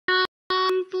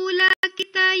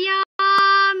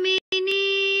समर्पयामिनीं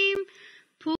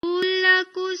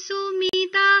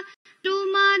फूलकुसुमिता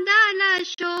रुमदलशोभिनीं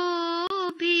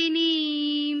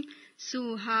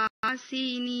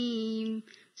सुहासिनीं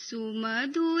सुमधुरभाषिणीं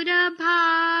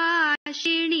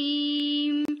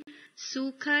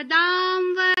सुखदां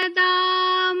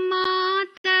वदां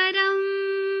मातरं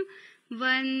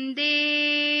वन्दे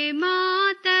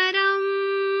मातरं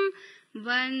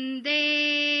वन्दे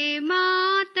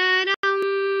मातरम्।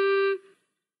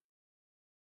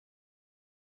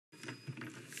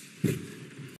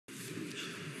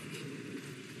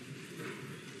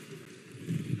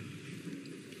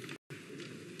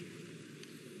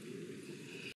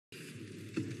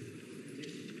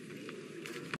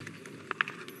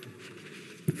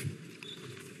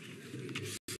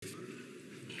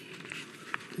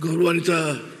 ಗೌರವಾನ್ವಿತ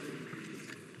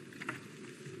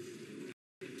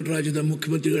ರಾಜ್ಯದ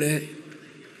ಮುಖ್ಯಮಂತ್ರಿಗಳೇ,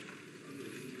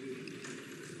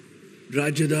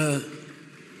 ರಾಜ್ಯದ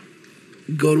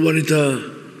ಗೌರವಾನ್ವಿತ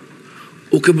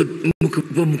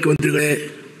ಉಪಮುಖ್ಯಮಂತ್ರಿಗಳೇ,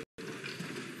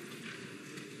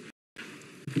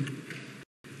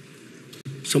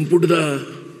 ಸಂಪುಟದ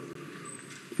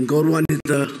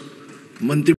ಗೌರವಾನ್ವಿತ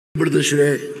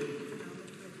ಮಂತ್ರಿಮಂಡಲದವರೇ,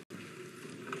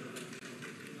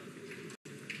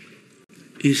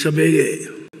 ಈ ಸಭೆಗೆ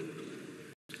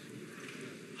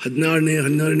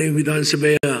 12ನೇ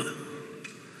ವಿಧಾನಸಭೆಯ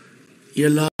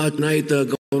ಎಲ್ಲ ಚುನಾಯಿತ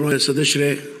ಗೌರವ ಸದಸ್ಯರೇ,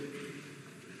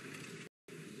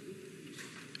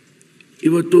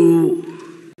 ಇವತ್ತು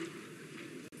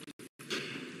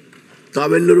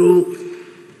ತಾವೆಲ್ಲರೂ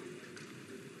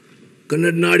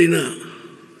ಕನ್ನಡ ನಾಡಿನ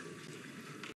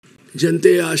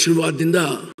ಜನತೆಯ ಆಶೀರ್ವಾದದಿಂದ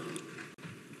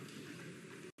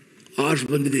ಆರ್ಸ್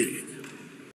ಬಂದಿದ್ದೀರಿ.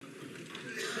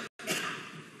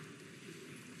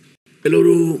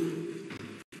 ಕೆಲವರು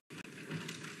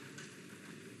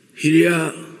ಹಿರಿಯ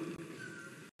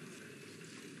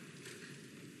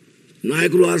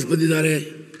ನಾಯಕರು ಆರ್ಸ್ ಬಂದಿದ್ದಾರೆ,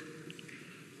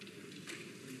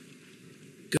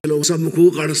 ಕೆಲವು ಹೊಸ ಮುಖವೂ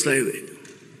ಕಾಣಿಸ್ತಾ ಇವೆ.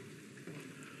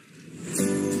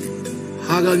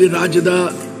 ಹಾಗಾಗಿ ರಾಜ್ಯದ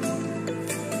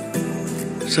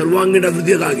ಸರ್ವಾಂಗೀಣ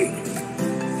ಅಭಿವೃದ್ಧಿಗಾಗಿ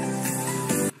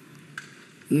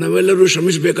ನಾವೆಲ್ಲರೂ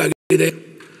ಶ್ರಮಿಸಬೇಕಾಗಿದೆ,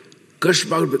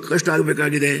 ಕಷ್ಟ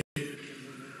ಆಗಬೇಕಾಗಿದೆ.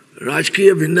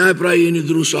 ರಾಜಕೀಯ ಭಿನ್ನಾಭಿಪ್ರಾಯ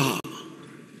ಏನಿದ್ರೂ ಸಹ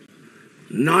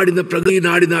ನಾಡಿನ ಪ್ರಗತಿ,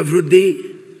 ನಾಡಿನ ಅಭಿವೃದ್ಧಿ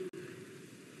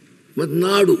ಮತ್ತು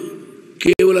ನಾಡು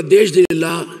ಕೇವಲ ದೇಶದಲ್ಲ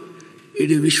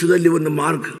ಇಡೀ ವಿಶ್ವದಲ್ಲಿ ಒಂದು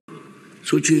ಮಾರ್ಗ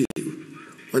ಸೂಚಿ,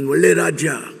 ಒಂದು ಒಳ್ಳೆಯ ರಾಜ್ಯ,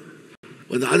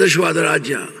 ಒಂದು ಆದರ್ಶವಾದ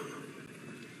ರಾಜ್ಯ,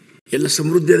 ಎಲ್ಲ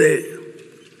ಸಮೃದ್ಧತೆ,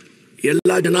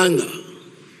 ಎಲ್ಲ ಜನಾಂಗ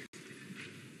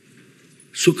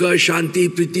ಸುಖ ಶಾಂತಿ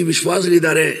ಪ್ರೀತಿ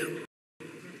ವಿಶ್ವಾಸದಲ್ಲಿದ್ದಾರೆ.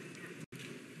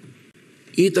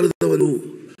 ಈ ಥರದ ಒಂದು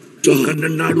ಕನ್ನಡ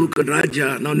ನಾಡು, ಕನ್ನಡ ರಾಜ್ಯ,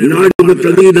 ನಾವು ನಾಡಿನ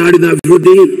ಪ್ರಗತಿ, ನಾಡಿನ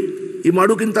ಅಭಿವೃದ್ಧಿ ಈ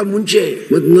ಮಾಡೋಕ್ಕಿಂತ ಮುಂಚೆ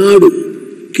ಮತ್ತು ನಾಡು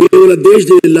ಕೇವಲ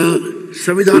ದೇಶದಲ್ಲ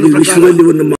ಸಂವಿಧಾನ ವಿಶ್ವದಲ್ಲಿ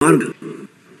ಒಂದು ಮಾರ್ಗ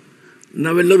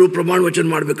ನಾವೆಲ್ಲರೂ ಪ್ರಮಾಣ ವಚನ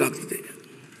ಮಾಡಬೇಕಾಗ್ತದೆ.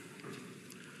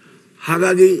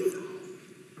 ಹಾಗಾಗಿ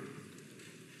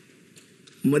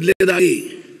ಮೊದಲನೇದಾಗಿ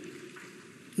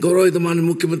ಗೌರವಿತ ಮಾನ್ಯ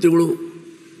ಮುಖ್ಯಮಂತ್ರಿಗಳು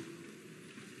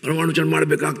ಪ್ರಮಾಣ ವಚನ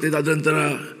ಮಾಡಬೇಕಾಗ್ತದೆ. ಅದರ ನಂತರ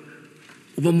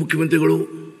ಉಪಮುಖ್ಯಮಂತ್ರಿಗಳು,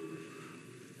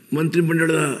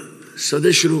 ಮಂತ್ರಿಮಂಡಲದ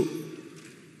ಸದಸ್ಯರು,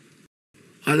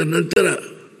 ಅದರ ನಂತರ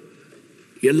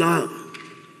ಎಲ್ಲ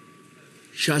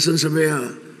ಶಾಸನಸಭೆಯ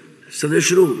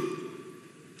ಸದಸ್ಯರು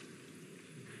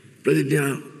ಪ್ರತಿಜ್ಞಾ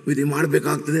ವಿಧಿ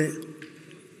ಮಾಡಬೇಕಾಗ್ತದೆ.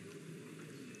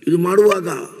 ಇದು ಮಾಡುವಾಗ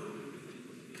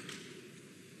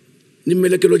ನಿಮ್ಮ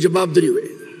ಮೇಲೆ ಕೆಲವು ಜವಾಬ್ದಾರಿ ಇವೆ.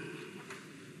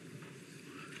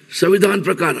 ಸಂವಿಧಾನ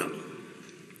ಪ್ರಕಾರ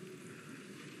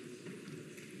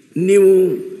ನೀವು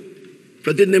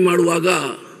ಪ್ರತಿಜ್ಞೆ ಮಾಡುವಾಗ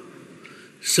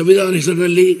ಸಂವಿಧಾನ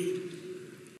ಹೆಸರಿನಲ್ಲಿ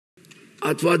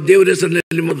ಅಥವಾ ದೇವರ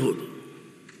ಹೆಸರಿನಲ್ಲಿ ಮಾಡಬಹುದು.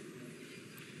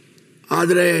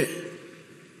 ಆದರೆ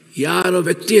ಯಾರ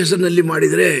ವ್ಯಕ್ತಿ ಹೆಸರಿನಲ್ಲಿ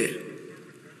ಮಾಡಿದರೆ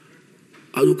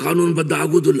ಅದು ಕಾನೂನುಬದ್ಧ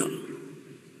ಆಗುವುದಿಲ್ಲ.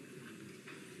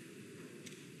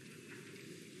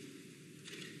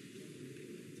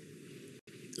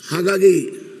 ಹಾಗಾಗಿ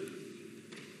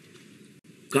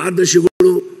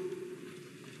ಕಾರ್ಯದರ್ಶಿಗಳು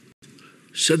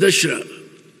ಸದಸ್ಯರ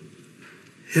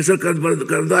ಹೆಸರು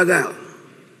ಕರೆದಾಗ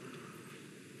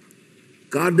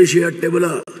ಕಾರ್ಯದರ್ಶಿಯ ಟೇಬಲ್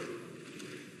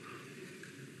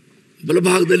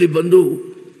ಬಲಭಾಗದಲ್ಲಿ ಬಂದು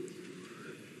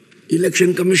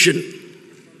ಇಲೆಕ್ಷನ್ ಕಮಿಷನ್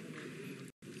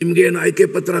ನಿಮಗೆ ಏನು ಆಯ್ಕೆ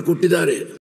ಪತ್ರ ಕೊಟ್ಟಿದ್ದಾರೆ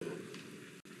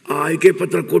ಆ ಆಯ್ಕೆ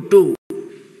ಪತ್ರ ಕೊಟ್ಟು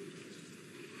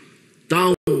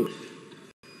ತಾವು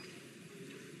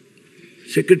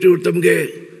ಸೆಕ್ರೆಟರಿ ತಮಗೆ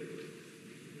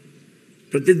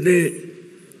ಪ್ರತಿಜ್ಞೆ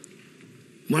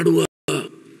ಮಾಡುವ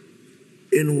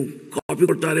ಏನು ಕಾಪಿ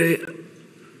ಕೊಡ್ತಾರೆ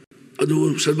ಅದು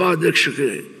ಸಭಾಧ್ಯಕ್ಷಕ್ಕೆ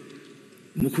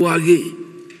ಮುಖವಾಗಿ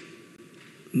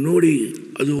ನೋಡಿ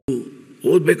ಅದು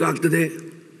ಓದಬೇಕಾಗ್ತದೆ.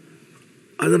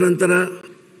 ಅದರ ನಂತರ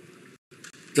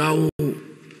ತಾವು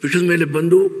ಪೀಠದ ಮೇಲೆ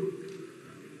ಬಂದು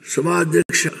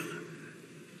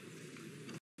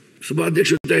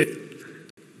ಸಭಾಧ್ಯಕ್ಷತೆ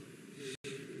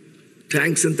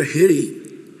ಥ್ಯಾಂಕ್ಸ್ ಅಂತ ಹೇಳಿ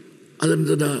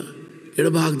ಅದರ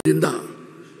ಎಡಭಾಗದಿಂದ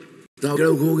ತಾವು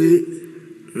ಕೆಳಗೆ ಹೋಗಿ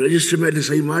ರಿಜಿಸ್ಟರ್ ಮೇಲೆ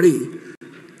ಸಹಿ ಮಾಡಿ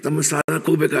ತಮ್ಮ ಸ್ಥಾನಕ್ಕೆ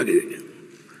ಹೋಗಬೇಕಾಗಿದೆ.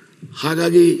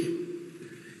 ಹಾಗಾಗಿ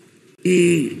ಈ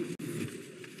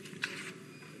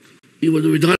ಒಂದು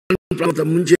ವಿಧಾನ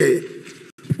ಮುಂಚೆ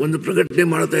ಒಂದು ಪ್ರಕಟಣೆ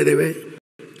ಮಾಡ್ತಾ ಇದ್ದೇವೆ.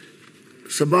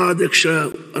 ಸಭಾಧ್ಯಕ್ಷ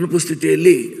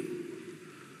ಅನುಪಸ್ಥಿತಿಯಲ್ಲಿ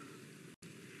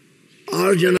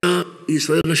 6 ಜನ ಈ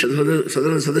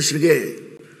ಸದನ ಸದಸ್ಯರಿಗೆ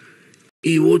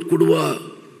ಈ ಓಟ್ ಕೊಡುವ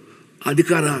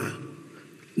ಅಧಿಕಾರ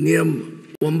ನಿಯಮ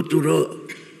 9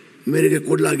 ಮೇರೆಗೆ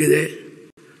ಕೊಡಲಾಗಿದೆ.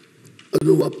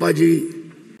 ಅದು ಅಪ್ಪಾಜಿ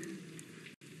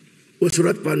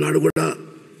ಬಸವರಾಜಪ್ಪ ನಾಡುಗೌಡ,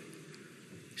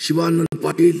 ಶಿವಾನಂದ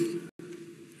ಪಾಟೀಲ್,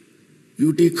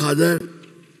 UT ಖಾದರ್,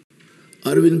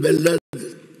 ಅರವಿಂದ್ ಬೆಲ್ಲದ್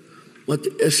ಮತ್ತು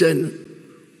SN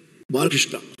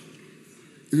ಬಾಲಕೃಷ್ಣ.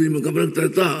 ಇದು ನಿಮ್ಮ ಗಮನಕ್ಕೆ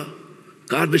ತರ್ತಾ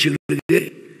ಕಾರ್ಯದರ್ಶಿಗಳಿಗೆ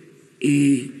ಈ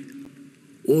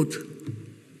ಓತ್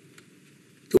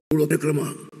ತಗೊಳ್ಳುವ ಕಾರ್ಯಕ್ರಮ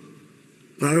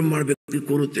ಪ್ರಾರಂಭ ಮಾಡಬೇಕು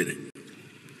ಕೋರುತ್ತೇನೆ.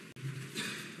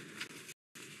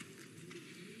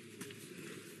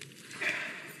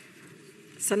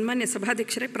 ಸನ್ಮಾನ್ಯ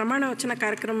ಸಭಾಧ್ಯಕ್ಷರೇ, ಪ್ರಮಾಣ ವಚನ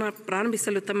ಕಾರ್ಯಕ್ರಮ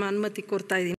ಪ್ರಾರಂಭಿಸಲು ತಮ್ಮ ಅನುಮತಿ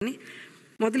ಕೋರ್ತಾ ಇದ್ದೀನಿ.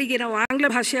 ಮೊದಲಿಗೆ ನಾವು ಆಂಗ್ಲ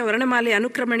ಭಾಷೆಯ ವರ್ಣಮಾಲೆ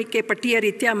ಅನುಕ್ರಮಣಿಕೆ ಪಟ್ಟಿಯ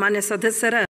ರೀತಿಯ ಮಾನ್ಯ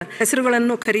ಸದಸ್ಯರ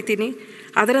ಹೆಸರುಗಳನ್ನು ಕರಿತೀನಿ.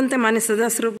 ಅದರಂತೆ ಮಾನ್ಯ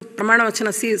ಸದಸ್ಯರು ಪ್ರಮಾಣ ವಚನ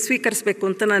ಸ್ವೀಕರಿಸಬೇಕು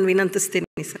ಅಂತ ನಾನು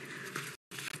ವಿನಂತಿಸ್ತೀನಿ ಸರ್.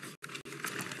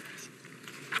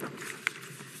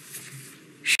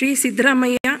 ಶ್ರೀ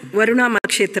ಸಿದ್ದರಾಮಯ್ಯ, ವರುಣಾ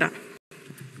ಮತಕ್ಷೇತ್ರ.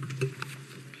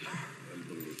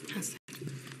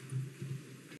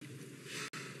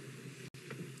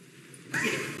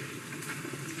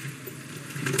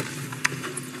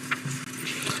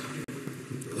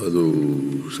 ಅದು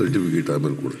ಸರ್ಟಿಫಿಕೇಟ್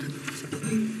ಆಮೇಲೆ ಕೊಡ್ತೀನಿ.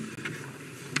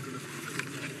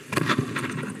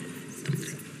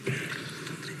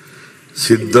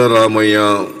 ಸಿದ್ದರಾಮಯ್ಯ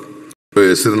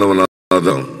ಹೆಸರಿನವನಾದ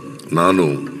ನಾನು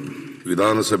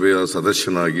ವಿಧಾನಸಭೆಯ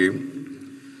ಸದಸ್ಯನಾಗಿ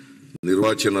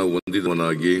ನಿರ್ವಾಚನ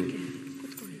ಹೊಂದಿದವನಾಗಿ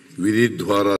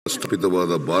ವಿಧಿದ್ವಾರ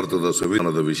ಸ್ಥಾಪಿತವಾದ ಭಾರತದ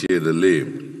ಸಂವಿಧಾನದ ವಿಷಯದಲ್ಲಿ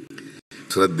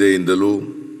ಶ್ರದ್ಧೆಯಿಂದಲೂ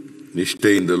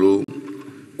ನಿಷ್ಠೆಯಿಂದಲೂ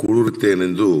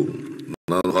ಕೂಡಿರುತ್ತೇನೆಂದು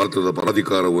ನಾನು ಭಾರತದ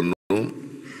ಪರಾಧಿಕಾರವನ್ನು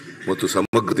ಮತ್ತು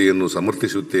ಸಮಗ್ರತೆಯನ್ನು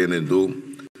ಸಮರ್ಥಿಸುತ್ತೇನೆಂದು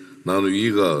ನಾನು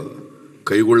ಈಗ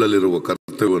ಕೈಗೊಳ್ಳಲಿರುವ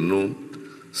ಕರ್ತವ್ಯವನ್ನು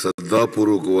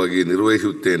ಶ್ರದ್ಧಾಪೂರ್ವಕವಾಗಿ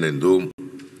ನಿರ್ವಹಿಸುತ್ತೇನೆಂದು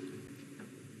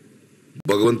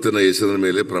ಭಗವಂತನ ಹೆಸರಿನ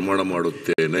ಮೇಲೆ ಪ್ರಮಾಣ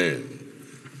ಮಾಡುತ್ತೇನೆ.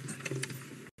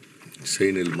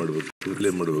 ಸೈನ್ ಎಲ್ಲಿ ಮಾಡಬೇಕು?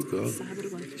 ಇಲ್ಲೇ ಮಾಡಬೇಕಾ?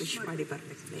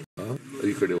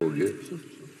 ಈ ಕಡೆ ಹೋಗಿ.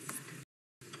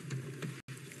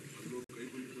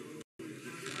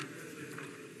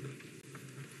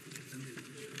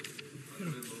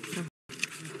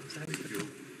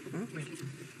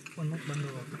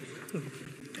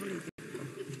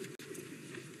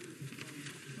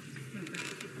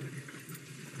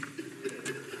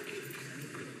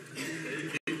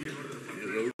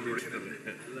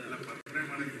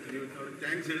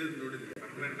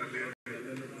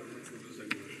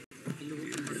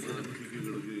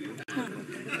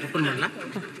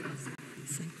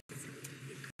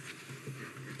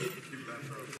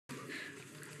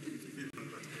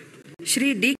 ಶ್ರೀ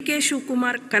DK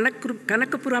ಶಿವಕುಮಾರ್,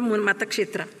 ಕನಕಪುರ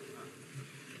ಮತಕ್ಷೇತ್ರ.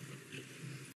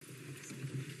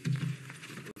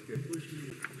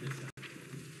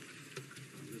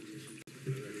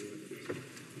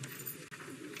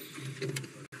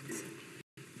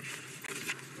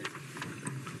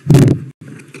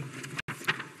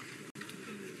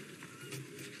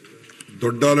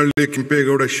 ದೊಡ್ಡಾಲಹಳ್ಳಿ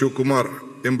ಕೆಂಪೇಗೌಡ ಶಿವಕುಮಾರ್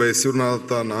ಎಂಬ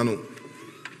ಹೆಸರಿನಾದ ನಾನು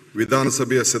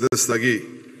ವಿಧಾನಸಭೆಯ ಸದಸ್ಯರಾಗಿ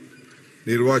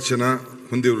ನಿರ್ವಾಚನ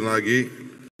ಹೊಂದಿರುವನಾಗಿ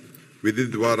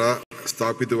ವಿಧಿದ್ವಾರ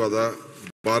ಸ್ಥಾಪಿತವಾದ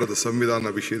ಭಾರತ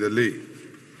ಸಂವಿಧಾನ ವಿಷಯದಲ್ಲಿ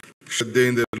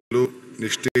ಶ್ರದ್ಧೆಯಿಂದಲೂ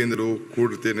ನಿಷ್ಠೆಯಿಂದಲೂ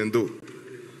ಕೂಡುತ್ತೇನೆಂದು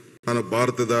ನಾನು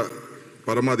ಭಾರತದ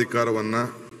ಪರಮಾಧಿಕಾರವನ್ನು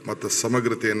ಮತ್ತು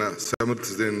ಸಮಗ್ರತೆಯನ್ನು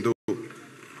ಸಮರ್ಥಿಸಿದೆನೆಂದು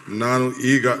ನಾನು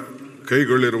ಈಗ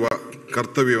ಕೈಗೊಳ್ಳಿರುವ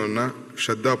ಕರ್ತವ್ಯವನ್ನು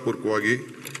ಶ್ರದ್ಧಾಪೂರ್ವಕವಾಗಿ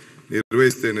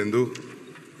ನಿರ್ವಹಿಸುತ್ತೇನೆಂದು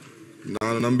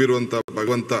ನಾನು ನಂಬಿರುವಂಥ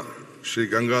ಭಗವಂತ ಶ್ರೀ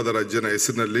ಗಂಗಾಧರ ಅಜ್ಜನ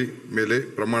ಹೆಸರಿನಲ್ಲಿ ಮೇಲೆ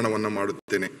ಪ್ರಮಾಣವನ್ನು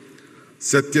ಮಾಡುತ್ತೇನೆ.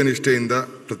 ಸತ್ಯನಿಷ್ಠೆಯಿಂದ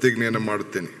ಪ್ರತಿಜ್ಞೆಯನ್ನು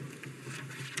ಮಾಡುತ್ತೇನೆ.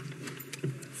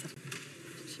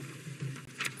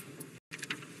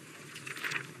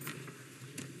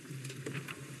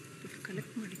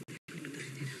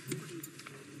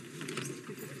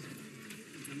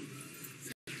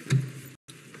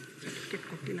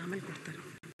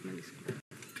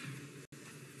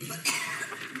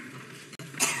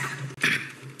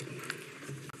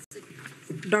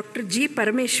 Doctor G.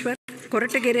 Parameshwar,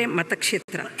 Koratagere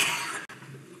ಮತಕ್ಷೇತ್ರ.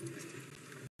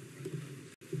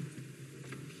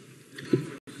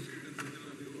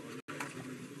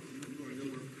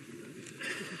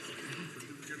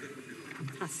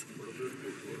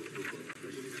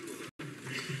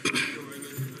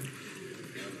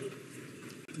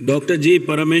 Doctor G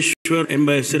Parameshwar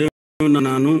ಎಂಬ ಹೆಸರನ್ನು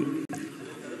ನಾನು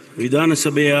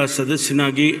ವಿಧಾನಸಭೆಯ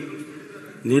ಸದಸ್ಯನಾಗಿ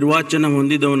ನಿರ್ವಾಚನ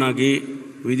ಹೊಂದಿದವನಾಗಿ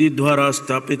ವಿಧಿದ್ವಾರ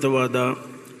ಸ್ಥಾಪಿತವಾದ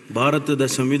ಭಾರತದ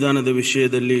ಸಂವಿಧಾನದ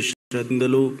ವಿಷಯದಲ್ಲಿ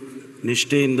ಶ್ರದ್ಧೆಯಿಂದಲೂ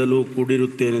ನಿಷ್ಠೆಯಿಂದಲೂ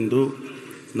ಕೂಡಿರುತ್ತೇನೆಂದು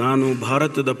ನಾನು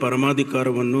ಭಾರತದ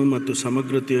ಪರಮಾಧಿಕಾರವನ್ನು ಮತ್ತು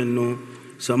ಸಮಗ್ರತೆಯನ್ನು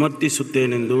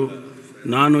ಸಮರ್ಥಿಸುತ್ತೇನೆಂದು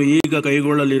ನಾನು ಈಗ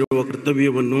ಕೈಗೊಳ್ಳಲಿರುವ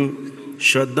ಕರ್ತವ್ಯವನ್ನು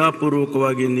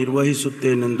ಶ್ರದ್ಧಾಪೂರ್ವಕವಾಗಿ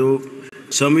ನಿರ್ವಹಿಸುತ್ತೇನೆಂದು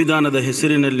ಸಂವಿಧಾನದ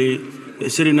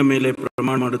ಹೆಸರಿನ ಮೇಲೆ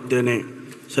ಪ್ರಮಾಣ ಮಾಡುತ್ತೇನೆ.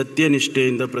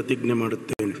 ಸತ್ಯನಿಷ್ಠೆಯಿಂದ ಪ್ರತಿಜ್ಞೆ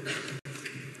ಮಾಡುತ್ತೇನೆ.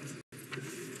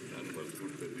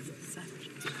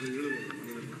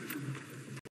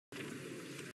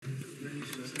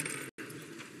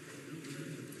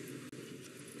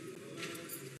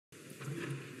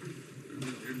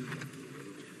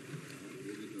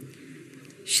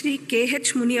 ಶ್ರೀ KH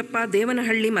ಮುನಿಯಪ್ಪ,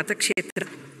 ದೇವನಹಳ್ಳಿ ಮತಕ್ಷೇತ್ರ.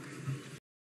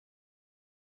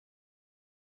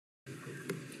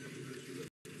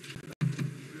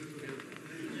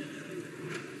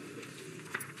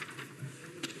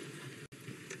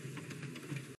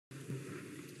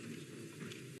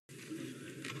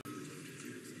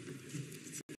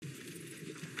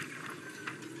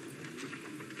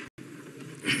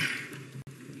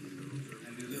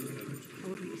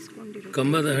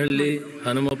 ಕಂಬದಹಳ್ಳಿ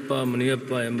ಹನುಮಪ್ಪ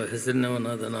ಮುನಿಯಪ್ಪ ಎಂಬ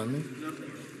ಹೆಸರಿನವನಾದ ನಾನು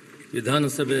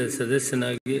ವಿಧಾನಸಭೆಯ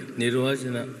ಸದಸ್ಯನಾಗಿ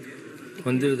ನಿರ್ವಾಚನ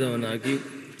ಹೊಂದಿದವನಾಗಿ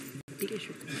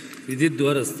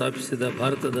ವಿಧಿದ್ವಾರ ಸ್ಥಾಪಿಸಿದ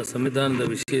ಭಾರತದ ಸಂವಿಧಾನದ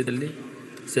ವಿಷಯದಲ್ಲಿ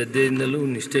ಶ್ರದ್ಧೆಯಿಂದಲೂ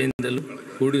ನಿಷ್ಠೆಯಿಂದಲೂ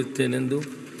ಕೂಡಿರುತ್ತೇನೆಂದು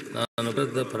ನಾನು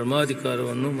ಭಾರತದ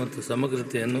ಪರಮಾಧಿಕಾರವನ್ನು ಮತ್ತು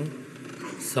ಸಮಗ್ರತೆಯನ್ನು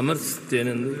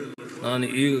ಸಮರ್ಥಿಸುತ್ತೇನೆಂದು ನಾನು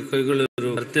ಈಗ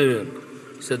ಕೈಗೊಳ್ಳಲಿರುವ ಕರ್ತವ್ಯವನ್ನು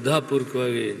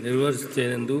ಶ್ರದ್ಧಾಪೂರ್ವಕವಾಗಿ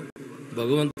ನಿರ್ವಹಿಸುತ್ತೇನೆಂದು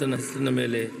ಭಗವಂತನ ಹೆಸರಿನ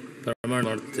ಮೇಲೆ ಪ್ರಮಾಣ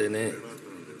ಮಾಡುತ್ತೇನೆ.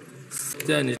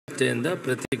 ಸತ್ಯನಿಷ್ಠೆಯಿಂದ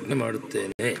ಪ್ರತಿಜ್ಞೆ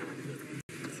ಮಾಡುತ್ತೇನೆ.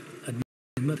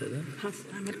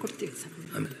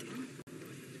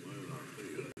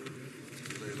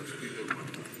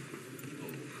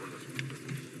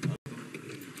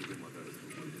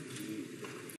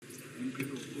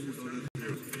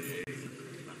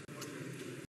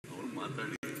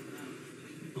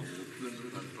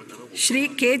 Shri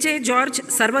KJ George,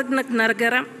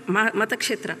 Sarvagnanagar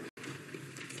ಮತಕ್ಷೇತ್ರ.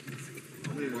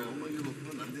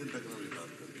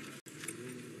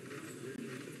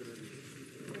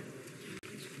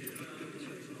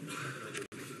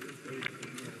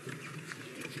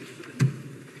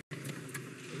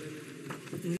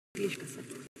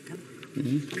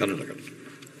 Karnataka.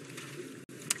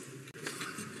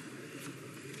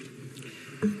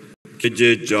 KJ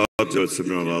George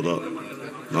ಹೆಸರಿನವನಾದ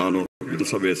ನಾನು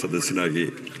ವಿಧಾನಸಭೆಯ ಸದಸ್ಯನಾಗಿ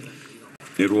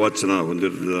ನಿರ್ವಾಚನ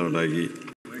ಹೊಂದಿದವನಾಗಿ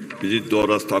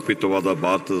ವಿಧಿದ್ವಾರ ಸ್ಥಾಪಿತವಾದ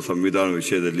ಭಾರತದ ಸಂವಿಧಾನ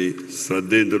ವಿಷಯದಲ್ಲಿ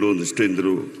ಶ್ರದ್ಧೆಯಿಂದಲೂ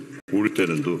ನಿಷ್ಠೆಯಿಂದಲೂ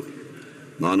ಕೂಡುತ್ತೇನೆಂದು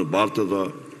ನಾನು ಭಾರತದ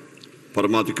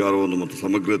ಪರಮಾಧಿಕಾರವನ್ನು ಮತ್ತು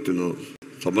ಸಮಗ್ರತೆಯನ್ನು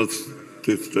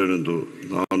ಸಮರ್ಥಿಸುತ್ತೇನೆಂದು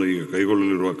ನಾನು ಈಗ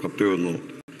ಕೈಗೊಳ್ಳಲಿರುವ ಕರ್ತವ್ಯವನ್ನು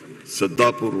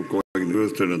ಶ್ರದ್ಧಾಪೂರ್ವಕವಾಗಿ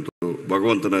ನಿರ್ವಹಿಸುತ್ತೇನೆಂದು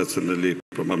ಭಗವಂತನ ಹೆಸರಿನಲ್ಲಿ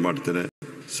ಪ್ರಮಾಣ ಮಾಡುತ್ತೇನೆ.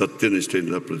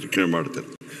 ಸತ್ಯನಿಷ್ಠೆಯಿಂದ ಪ್ರತಿಜ್ಞೆ ಮಾಡುತ್ತೇನೆ.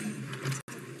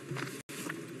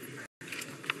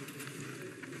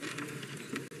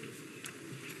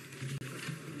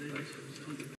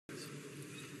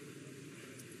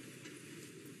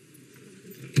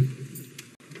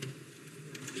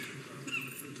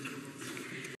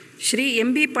 ಶ್ರೀ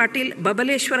MB ಪಾಟೀಲ್,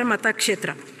 ಬಬಲೇಶ್ವರ ಮತಕ್ಷೇತ್ರ.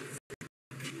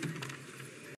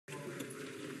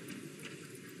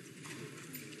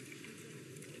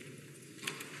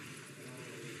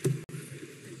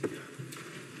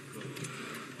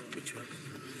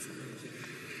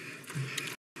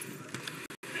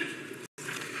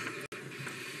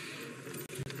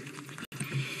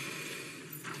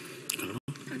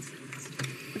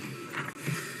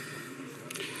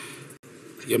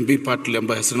 MB ಪಾಟೀಲ್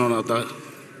ಎಂಬ ಹೆಸರಿನವನಾದ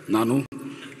ನಾನು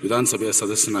ವಿಧಾನಸಭೆಯ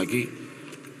ಸದಸ್ಯನಾಗಿ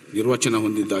ನಿರ್ವಾಚನ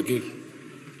ಹೊಂದಿದ್ದಾಗಿ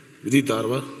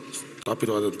ವಿಧಿದ್ವಾರ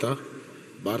ಸ್ಥಾಪಿತವಾದಂಥ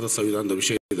ಭಾರತ ಸಂವಿಧಾನದ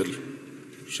ವಿಷಯದಲ್ಲಿ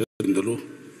ಶ್ರದ್ಧೆಯಿಂದಲೂ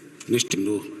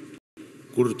ನಿಷ್ಠೆಯಿಂದಲೂ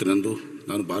ಕೂಡಿರುತ್ತೇನೆಂದು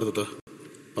ನಾನು ಭಾರತದ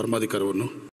ಪರಮಾಧಿಕಾರವನ್ನು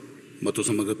ಮತ್ತು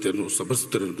ಸಮಗ್ರತೆಯನ್ನು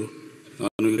ಸಮರ್ಥಿಸುತ್ತೇನೆಂದು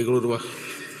ನಾನು ಕೈಗೊಳ್ಳುವ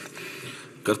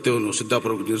ಕರ್ತವ್ಯವನ್ನು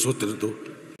ಶ್ರದ್ಧಾಪೂರ್ವಕ ನಿರ್ವಹಿಸುತ್ತೇನೆಂದು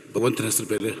ಭಗವಂತನ ಹೆಸರು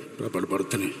ಮೇಲೆ ಪ್ರಮಾಣ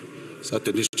ಮಾಡುತ್ತೇನೆ.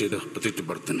 ಸತ್ಯನಿಷ್ಠೆಯಿಂದ ಪ್ರತಿಜ್ಞೆ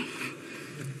ಮಾಡುತ್ತೇನೆ.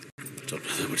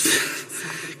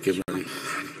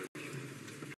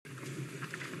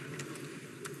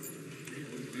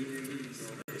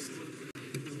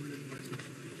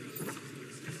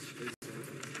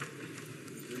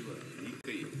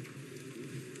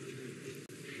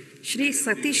 ಶ್ರೀ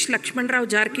ಸತೀಶ್ ಲಕ್ಷ್ಮಣರಾವ್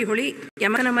ಜಾರಕಿಹೊಳಿ,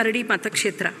 ಯಮಕನಮರಡಿ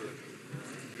ಮತಕ್ಷೇತ್ರ.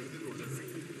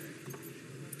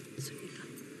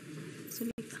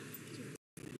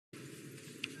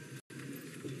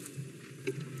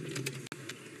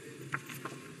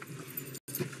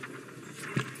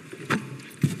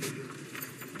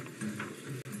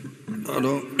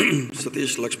 ನಾನು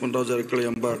ಸತೀಶ್ ಲಕ್ಷ್ಮಣರಾಜ ಅರಕಳಿ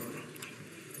ಎಂಬ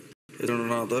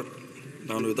ಹೆಸರಿನಾದ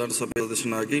ನಾನು ವಿಧಾನಸಭೆ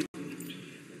ಸದಸ್ಯನಾಗಿ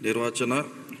ನಿರ್ವಾಚನ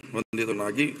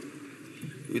ಹೊಂದಿದವನಾಗಿ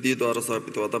ವಿಧಿ ದ್ವಾರ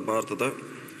ಸ್ಥಾಪಿತವಾದ ಭಾರತದ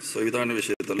ಸಂವಿಧಾನ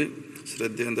ವಿಷಯದಲ್ಲಿ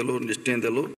ಶ್ರದ್ಧೆಯಿಂದಲೂ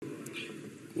ನಿಷ್ಠೆಯಿಂದಲೂ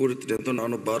ಕೂಡಿರುತ್ತೇನೆ ಎಂದು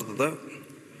ನಾನು ಭಾರತದ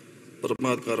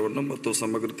ಪರಮಾಧಿಕಾರವನ್ನು ಮತ್ತು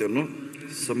ಸಮಗ್ರತೆಯನ್ನು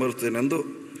ಸಮರ್ಥಿಸುತ್ತೇನೆಂದು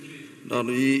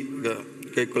ನಾನು ಈಗ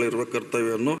ಕೈಗೊಳ್ಳಿರುವ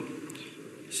ಕರ್ತವ್ಯವನ್ನು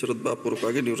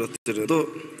ಶ್ರದ್ಧಾಪೂರ್ವಕವಾಗಿ ನಿರ್ವಹಿಸುತ್ತೇನೆಂದು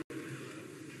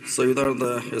ಸಂವಿಧಾನದ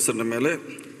ಹೆಸರಿನ ಮೇಲೆ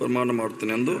ಪ್ರಮಾಣ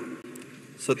ಮಾಡುತ್ತೇನೆ ಎಂದು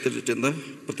ಸತ್ಯನಿಷ್ಠೆಯಿಂದ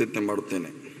ಪ್ರತಿಜ್ಞೆ ಮಾಡುತ್ತೇನೆ.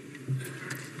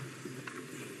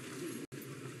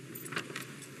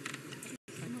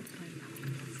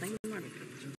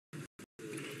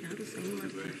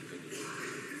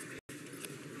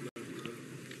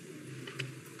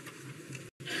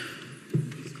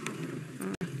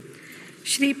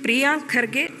 ಶ್ರೀ ಪ್ರಿಯಾಂಕ್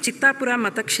ಖರ್ಗೆ, ಚಿತ್ತಾಪುರ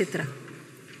ಮತಕ್ಷೇತ್ರ.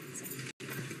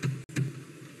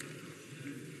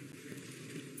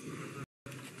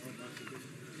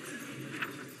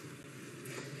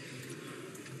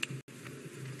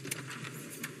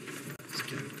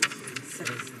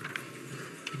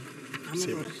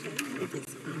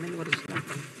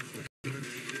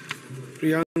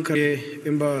 ಪ್ರಿಯಾಂಕ್ ಖರ್ಗೆ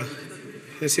ಎಂಬ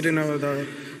ಹೆಸರಿನವಾದ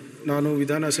ನಾನು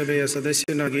ವಿಧಾನಸಭೆಯ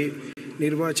ಸದಸ್ಯನಾಗಿ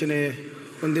ನಿರ್ವಾಚನೆ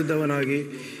ಹೊಂದಿದ್ದವನಾಗಿ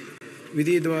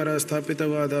ವಿಧಿ ದ್ವಾರ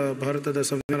ಸ್ಥಾಪಿತವಾದ ಭಾರತದ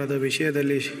ಸಂವಿಧಾನದ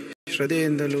ವಿಷಯದಲ್ಲಿ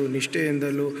ಶ್ರದ್ಧೆಯಿಂದಲೂ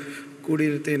ನಿಷ್ಠೆಯಿಂದಲೂ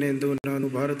ಕೂಡಿರುತ್ತೇನೆಂದು ನಾನು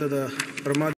ಭಾರತದ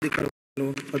ಪರಮಾಧಿಕಾರವನ್ನು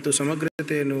ಮತ್ತು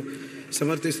ಸಮಗ್ರತೆಯನ್ನು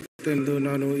ಸಮರ್ಥಿಸುತ್ತೇನೆಂದು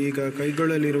ನಾನು ಈಗ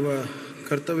ಕೈಗೊಳ್ಳಲಿರುವ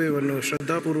ಕರ್ತವ್ಯವನ್ನು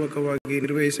ಶ್ರದ್ಧಾಪೂರ್ವಕವಾಗಿ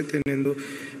ನಿರ್ವಹಿಸುತ್ತೇನೆಂದು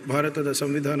ಭಾರತದ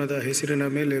ಸಂವಿಧಾನದ ಹೆಸರಿನ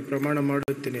ಮೇಲೆ ಪ್ರಮಾಣ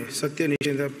ಮಾಡುತ್ತೇನೆ.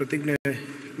 ಸತ್ಯನಿಷ್ಠೆಯಿಂದ ಪ್ರತಿಜ್ಞೆ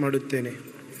ಮಾಡುತ್ತೇನೆ.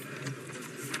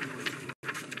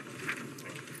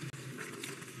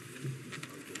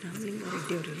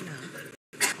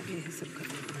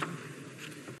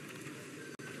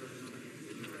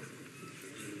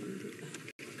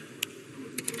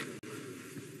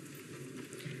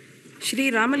 Shri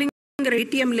Ramalinga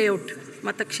ATM layout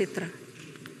ಮತಕ್ಷೇತ್ರ.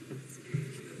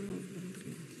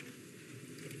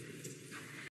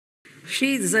 ಶ್ರೀ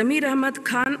ಜಮೀರ್ ಅಹಮದ್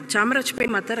ಖಾನ್,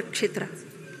 ಚಾಮರಾಜಪೇಟೆ ಮತಕ್ಷೇತ್ರ.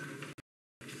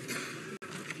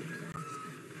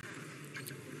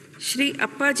 ಶ್ರೀ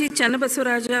ಅಪ್ಪಾಜಿ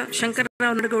ಚನ್ನಬಸವರಾಜ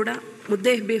ಶಂಕರರಾವ್ ನಡಗೌಡ,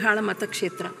 ಮುದ್ದೇಬಿಹಾಳ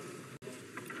ಮತಕ್ಷೇತ್ರ.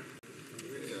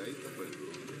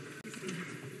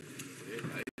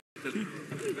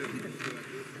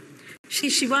 ಶ್ರೀ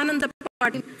ಶಿವಾನಂದ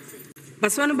ಪಾಟೀಲ್,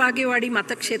 ಬಸವನ ಬಾಗೇವಾಡಿ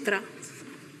ಮತಕ್ಷೇತ್ರ.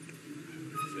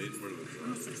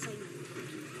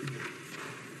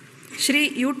 ಶ್ರೀ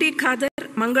UT ಖಾದರ್,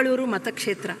 ಮಂಗಳೂರು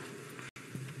ಮತಕ್ಷೇತ್ರ.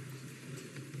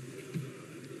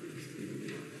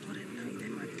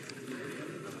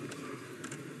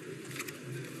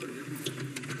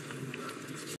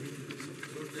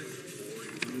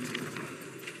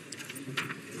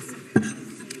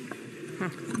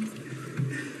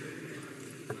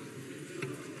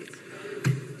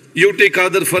 UT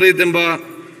ಖಾದರ್ ಫರೀದ್ ಎಂಬ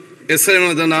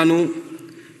ಹೆಸರಿನ ನಾನು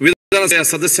ವಿಧಾನಸಭೆಯ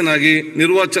ಸದಸ್ಯನಾಗಿ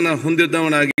ನಿರ್ವಾಚನ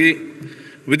ಹೊಂದಿದ್ದವನಾಗಿ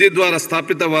ವಿಧಿದ್ವಾರ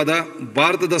ಸ್ಥಾಪಿತವಾದ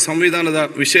ಭಾರತದ ಸಂವಿಧಾನದ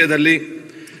ವಿಷಯದಲ್ಲಿ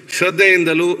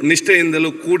ಶ್ರದ್ಧೆಯಿಂದಲೂ ನಿಷ್ಠೆಯಿಂದಲೂ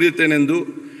ಕೂಡಿರುತ್ತೇನೆಂದು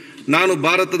ನಾನು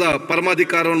ಭಾರತದ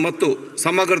ಪರಮಾಧಿಕಾರವನ್ನು ಮತ್ತು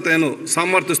ಸಮಗ್ರತೆಯನ್ನು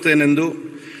ಸಮರ್ಥಿಸುತ್ತೇನೆಂದು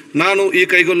ನಾನು ಈ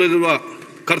ಕೈಗೊಳ್ಳಲಿರುವ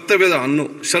ಕರ್ತವ್ಯವನ್ನು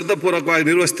ಶ್ರದ್ಧಾಪೂರ್ವಕವಾಗಿ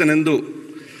ನಿರ್ವಹಿಸುತ್ತೇನೆಂದು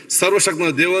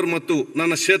ಸರ್ವಶಕ್ತನ ದೇವರು ಮತ್ತು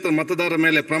ನನ್ನ ಕ್ಷೇತ್ರ ಮತದಾರರ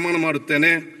ಮೇಲೆ ಪ್ರಮಾಣ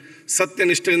ಮಾಡುತ್ತೇನೆ.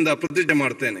 ಸತ್ಯನಿಷ್ಠೆಯಿಂದ ಪ್ರತಿಜ್ಞೆ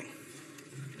ಮಾಡುತ್ತೇನೆ.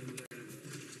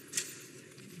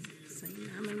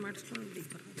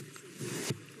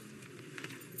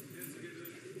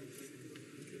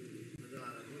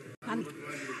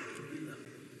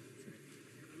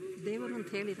 ದೇವರು ಅಂತ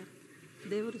ಹೇಳಿದ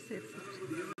ದೇವರು ಸೇರಿಸ.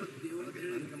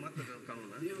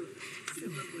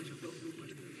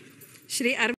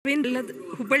 ಶ್ರೀ ಅರವಿಂದ್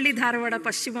ಹುಬ್ಬಳ್ಳಿ ಧಾರವಾಡ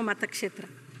ಪಶ್ಚಿಮ ಮತಕ್ಷೇತ್ರ.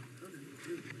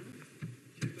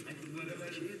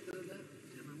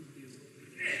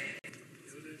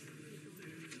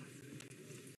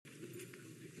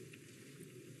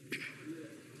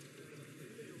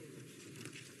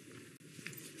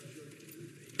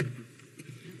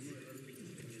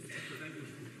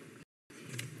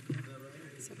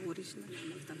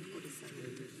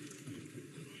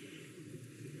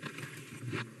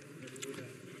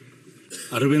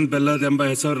 ಅರವಿಂದ್ ಬೆಲ್ಲದ್ ಎಂಬ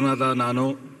ಹೆಸರಿನಾದ ನಾನು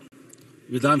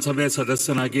ವಿಧಾನಸಭೆ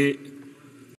ಸದಸ್ಯನಾಗಿ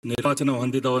ನಿರ್ವಾಚನ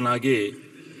ಹೊಂದಿದವನಾಗಿ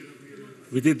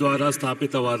ವಿಧಿದ್ವಾರ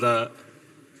ಸ್ಥಾಪಿತವಾದ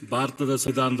ಭಾರತದ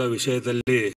ಸಂವಿಧಾನದ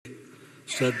ವಿಷಯದಲ್ಲಿ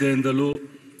ಶ್ರದ್ಧೆಯಿಂದಲೂ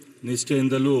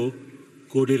ನಿಷ್ಠೆಯಿಂದಲೂ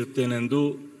ಕೂಡಿರುತ್ತೇನೆಂದು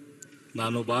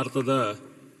ನಾನು ಭಾರತದ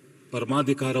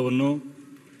ಪರಮಾಧಿಕಾರವನ್ನು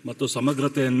ಮತ್ತು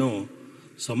ಸಮಗ್ರತೆಯನ್ನು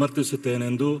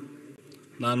ಸಮರ್ಥಿಸುತ್ತೇನೆಂದು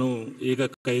ನಾನು ಈಗ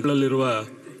ಕೈಗೊಳ್ಳಲಿರುವ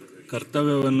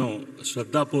ಕರ್ತವ್ಯವನ್ನು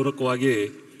ಶ್ರದ್ಧಾಪೂರ್ವಕವಾಗಿ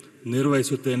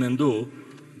ನಿರ್ವಹಿಸುತ್ತೇನೆಂದು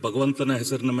ಭಗವಂತನ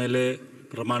ಹೆಸರಿನ ಮೇಲೆ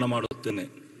ಪ್ರಮಾಣ ಮಾಡುತ್ತೇನೆ.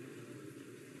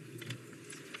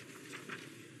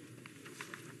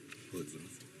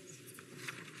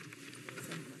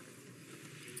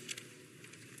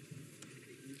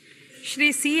 ಶ್ರೀ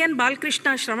CN ಬಾಲಕೃಷ್ಣ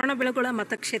ಶ್ರವಣಬೆಳಗೊಳ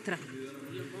ಮತಕ್ಷೇತ್ರ.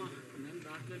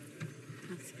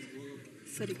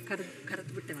 ಸರಿ,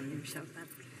 ಕರೆದು ಬಿಟ್ಟೆ, ಒಂದು ನಿಮಿಷ.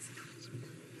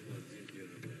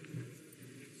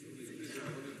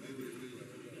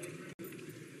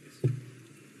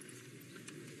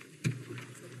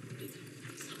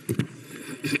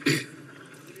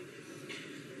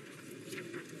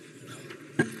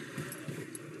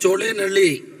 ಚೋಳೇನಹಳ್ಳಿ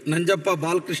ನಂಜಪ್ಪ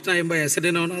ಬಾಲಕೃಷ್ಣ ಎಂಬ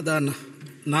ಹೆಸರಿನವನಾದ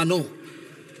ನಾನು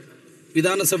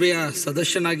ವಿಧಾನಸಭೆಯ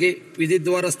ಸದಸ್ಯನಾಗಿ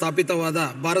ವಿಧಿದ್ವಾರ ಸ್ಥಾಪಿತವಾದ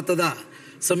ಭಾರತದ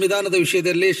ಸಂವಿಧಾನದ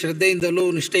ವಿಷಯದಲ್ಲಿ ಶ್ರದ್ಧೆಯಿಂದಲೂ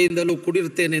ನಿಷ್ಠೆಯಿಂದಲೂ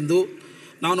ಕೂಡಿರುತ್ತೇನೆಂದು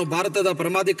ನಾನು ಭಾರತದ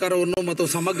ಪರಮಾಧಿಕಾರವನ್ನು ಮತ್ತು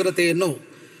ಸಮಗ್ರತೆಯನ್ನು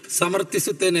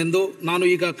ಸಮರ್ಥಿಸುತ್ತೇನೆಂದು ನಾನು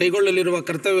ಈಗ ಕೈಗೊಳ್ಳಲಿರುವ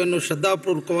ಕರ್ತವ್ಯವನ್ನು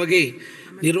ಶ್ರದ್ಧಾಪೂರ್ವಕವಾಗಿ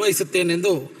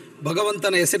ನಿರ್ವಹಿಸುತ್ತೇನೆಂದು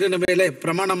ಭಗವಂತನ ಹೆಸರಿನ ಮೇಲೆ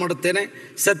ಪ್ರಮಾಣ ಮಾಡುತ್ತೇನೆ.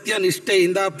 ಸತ್ಯ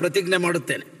ನಿಷ್ಠೆಯಿಂದ ಪ್ರತಿಜ್ಞೆ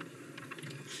ಮಾಡುತ್ತೇನೆ.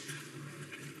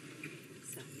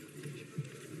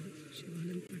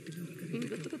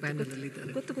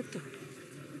 ಗೊತ್ತು.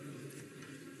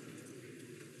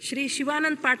 ಶ್ರೀ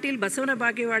ಶಿವಾನಂದ್ ಪಾಟೀಲ್ ಬಸವನ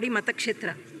ಬಾಗೇವಾಡಿ ಮತಕ್ಷೇತ್ರ.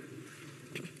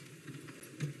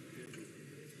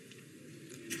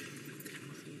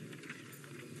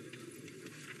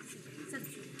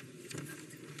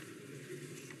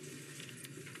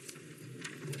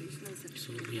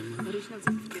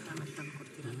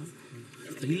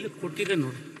 ಇಲ್ಲಿ ಕೊಟ್ಟಿದೆ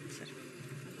ನೋಡಿ.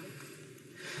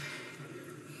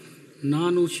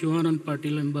 ನಾನು ಶಿವಾನಂದ್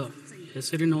ಪಾಟೀಲ್ ಎಂಬ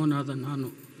ಹೆಸರಿನವನಾದ ನಾನು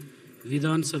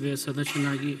ವಿಧಾನಸಭೆಯ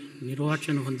ಸದಸ್ಯನಾಗಿ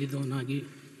ನಿರ್ವಾಚನ ಹೊಂದಿದವನಾಗಿ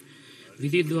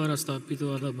ವಿಧಿದ್ವಾರ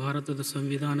ಸ್ಥಾಪಿತವಾದ ಭಾರತದ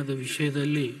ಸಂವಿಧಾನದ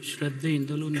ವಿಷಯದಲ್ಲಿ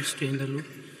ಶ್ರದ್ಧೆಯಿಂದಲೂ ನಿಷ್ಠೆಯಿಂದಲೂ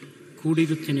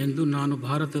ಕೂಡಿರುತ್ತೇನೆಂದು ನಾನು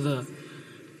ಭಾರತದ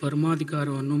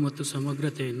ಪರಮಾಧಿಕಾರವನ್ನು ಮತ್ತು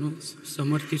ಸಮಗ್ರತೆಯನ್ನು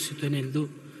ಸಮರ್ಥಿಸುತ್ತೇನೆಂದು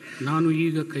ನಾನು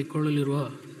ಈಗ ಕೈಗೊಳ್ಳಲಿರುವ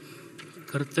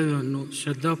ಕರ್ತವ್ಯವನ್ನು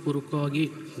ಶ್ರದ್ಧಾಪೂರ್ವಕವಾಗಿ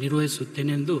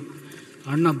ನಿರ್ವಹಿಸುತ್ತೇನೆಂದು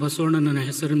ಅಣ್ಣ ಬಸವಣ್ಣನ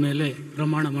ಹೆಸರಿನ ಮೇಲೆ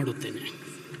ಪ್ರಮಾಣ ಮಾಡುತ್ತೇನೆ.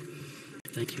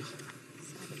 Thank you.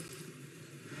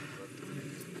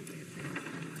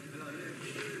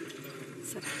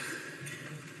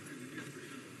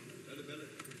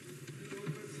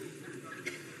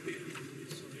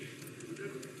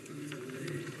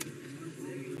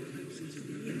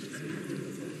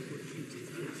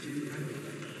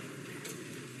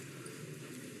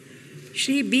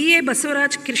 Shri BA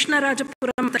Basavaraj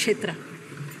Krishnarajapura ಮತಕ್ಷೇತ್ರ.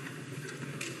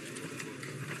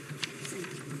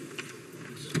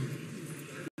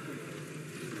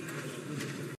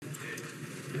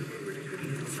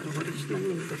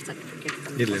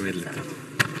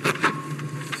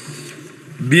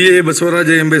 BA Basavaraj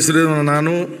ಎಂಬ ಹೆಸರಿನ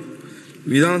ನಾನು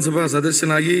ವಿಧಾನಸಭಾ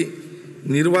ಸದಸ್ಯನಾಗಿ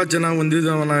ನಿರ್ವಾಚನ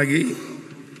ಹೊಂದಿದವನಾಗಿ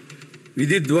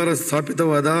ವಿಧಿದ್ವಾರ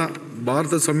ಸ್ಥಾಪಿತವಾದ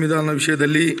ಭಾರತ ಸಂವಿಧಾನ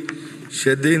ವಿಷಯದಲ್ಲಿ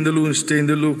ಶ್ರದ್ಧೆಯಿಂದಲೂ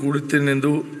ನಿಷ್ಠೆಯಿಂದಲೂ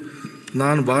ಕೂಡುತ್ತೇನೆಂದು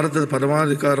ನಾನು ಭಾರತದ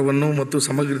ಪರಮಾಧಿಕಾರವನ್ನು ಮತ್ತು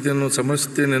ಸಮಗ್ರತೆಯನ್ನು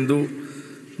ಸಮರ್ಥಿಸುತ್ತೇನೆಂದು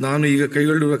ನಾನು ಈಗ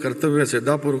ಕೈಗೊಳ್ಳುವ ಕರ್ತವ್ಯ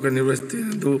ಶ್ರದ್ಧಾಪೂರ್ವಕ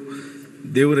ನಿರ್ವಹಿಸುತ್ತೇನೆಂದು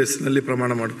ದೇವರ ಹೆಸರಿನಲ್ಲಿ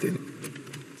ಪ್ರಮಾಣ ಮಾಡುತ್ತೇನೆ.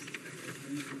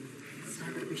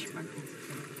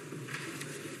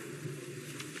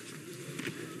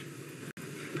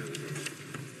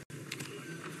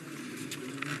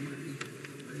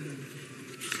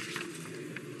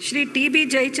 ಶ್ರೀ TB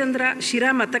ಜಯಚಂದ್ರ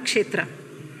ಶಿರಾ ಮತಕ್ಷೇತ್ರ.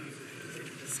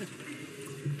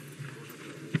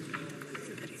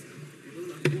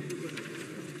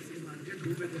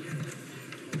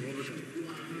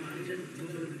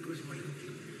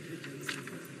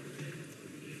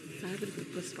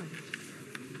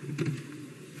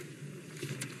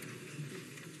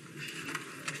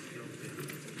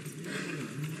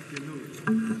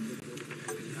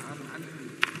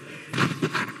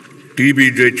 TB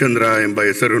ಜಯಚಂದ್ರ ಎಂಬ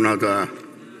ಹೆಸರಿನಾದ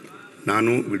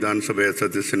ನಾನು ವಿಧಾನಸಭೆಯ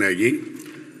ಸದಸ್ಯನಾಗಿ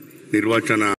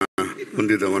ನಿರ್ವಾಚನ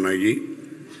ಹೊಂದಿದವನಾಗಿ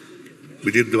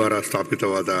ವಿಧಿದ್ವಾರ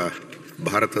ಸ್ಥಾಪಿತವಾದ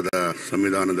ಭಾರತದ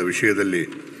ಸಂವಿಧಾನದ ವಿಷಯದಲ್ಲಿ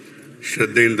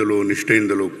ಶ್ರದ್ಧೆಯಿಂದಲೂ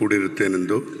ನಿಷ್ಠೆಯಿಂದಲೂ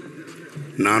ಕೂಡಿರುತ್ತೇನೆಂದು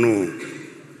ನಾನು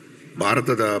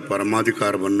ಭಾರತದ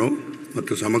ಪರಮಾಧಿಕಾರವನ್ನು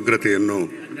ಮತ್ತು ಸಮಗ್ರತೆಯನ್ನು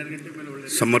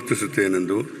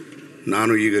ಸಮರ್ಥಿಸುತ್ತೇನೆಂದು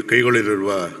ನಾನು ಈಗ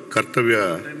ಕೈಗೊಳ್ಳಲಿರುವ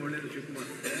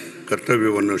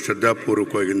ಕರ್ತವ್ಯವನ್ನು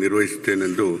ಶ್ರದ್ಧಾಪೂರ್ವಕವಾಗಿ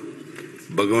ನಿರ್ವಹಿಸುತ್ತೇನೆಂದು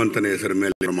ಭಗವಂತನ ಹೆಸರ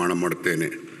ಮೇಲೆ ಪ್ರಮಾಣ ಮಾಡುತ್ತೇನೆ.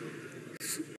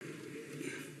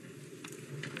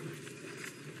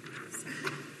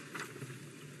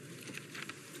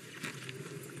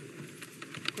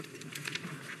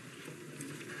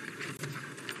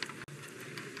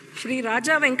 ಶ್ರೀ ರಾಜ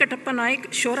ವೆಂಕಟಪ್ಪ ನಾಯ್ಕ್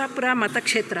ಶೋರಾಪುರ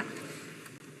ಮತಕ್ಷೇತ್ರ.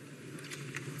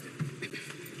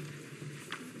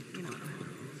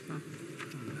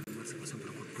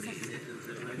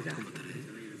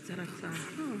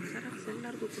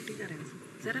 ಎಲ್ಲರಿಗೂ ಕೊಟ್ಟಿದ್ದಾರೆ,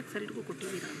 ಜೆರಾಕ್ಸ್ ಎಲ್ರಿಗೂ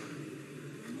ಕೊಟ್ಟಿದ್ದೀರಾ?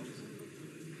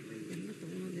 ಎಲ್ಲ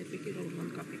ತೊಗೊಂಡು ಬೇಕಿರೋ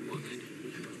ಒಂದು ಕಾಪಿ.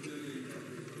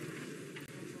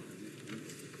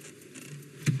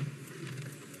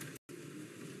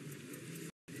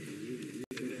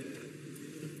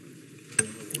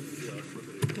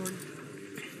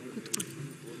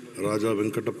 ರಾಜ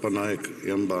ವೆಂಕಟಪ್ಪ ನಾಯಕ್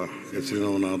ಎಂಬ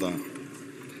ಹೆಸರಿನವನಾದ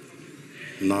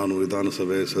ನಾನು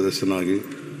ವಿಧಾನಸಭೆ ಸದಸ್ಯನಾಗಿ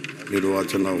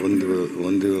ನಿರ್ವಾಚನ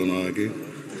ಹೊಂದಿದವನಾಗಿ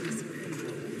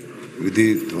ವಿಧಿ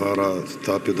ದ್ವಾರ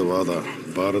ಸ್ಥಾಪಿತವಾದ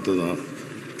ಭಾರತದ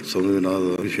ಸಂವಿಧಾನದ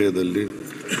ವಿಷಯದಲ್ಲಿ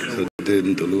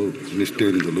ಶ್ರದ್ಧೆಯಿಂದಲೂ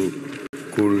ನಿಷ್ಠೆಯಿಂದಲೂ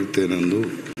ಕೂಡಿರುತ್ತೇನೆಂದು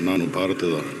ನಾನು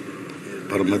ಭಾರತದ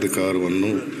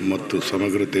ಪರಮಾಧಿಕಾರವನ್ನು ಮತ್ತು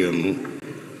ಸಮಗ್ರತೆಯನ್ನು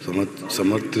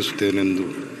ಸಮರ್ಥಿಸುತ್ತೇನೆಂದು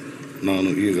ನಾನು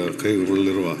ಈಗ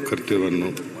ಕೈಗೊಳ್ಳಲಿರುವ ಕರ್ತವ್ಯವನ್ನು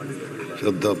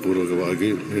ಶ್ರದ್ಧಾಪೂರ್ವಕವಾಗಿ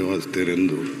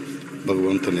ನಿರ್ವಹಿಸುತ್ತೇನೆಂದು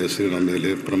ಭಗವಂತನ ಹೆಸರಿನ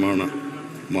ಮೇಲೆ ಪ್ರಮಾಣ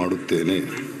ಮಾಡುತ್ತೇನೆ.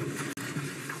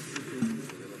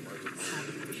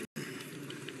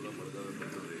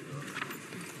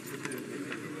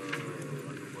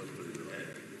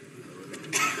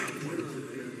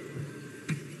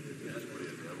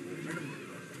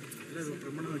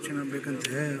 ಪ್ರಮಾಣ ವಚನ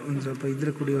ಬೇಕಂತೆ ಒಂದು ಸ್ವಲ್ಪ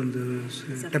ಇದ್ರೆ ಕೊಡಿ, ಒಂದು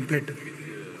ಟೆಂಪ್ಲೇಟ್.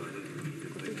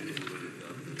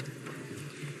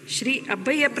 ಶ್ರೀ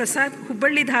ಅಬ್ಬಯ್ಯ ಪ್ರಸಾದ್,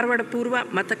 ಹುಬ್ಬಳ್ಳಿ ಧಾರವಾಡ ಪೂರ್ವ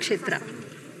ಮತಕ್ಷೇತ್ರ.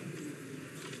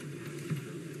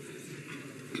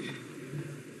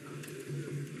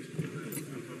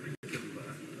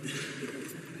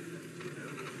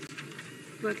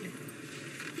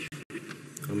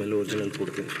 ಆಮೇಲೆ ಒರಿಜಿನಲ್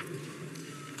ಕೊಡ್ತೀನಿ.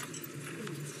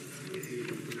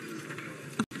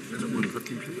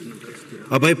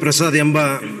 ಅಭಯ್ ಪ್ರಸಾದ್ ಎಂಬ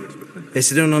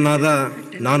ಹೆಸರಿನವನಾದ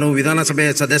ನಾನು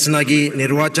ವಿಧಾನಸಭೆಯ ಸದಸ್ಯನಾಗಿ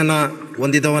ನಿರ್ವಾಚನ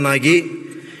ಹೊಂದಿದವನಾಗಿ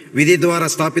ವಿಧಿ ದ್ವಾರ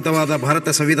ಸ್ಥಾಪಿತವಾದ ಭಾರತ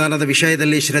ಸಂವಿಧಾನದ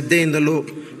ವಿಷಯದಲ್ಲಿ ಶ್ರದ್ಧೆಯಿಂದಲೂ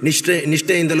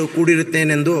ನಿಷ್ಠೆಯಿಂದಲೂ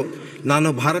ಕೂಡಿರುತ್ತೇನೆಂದು ನಾನು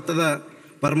ಭಾರತದ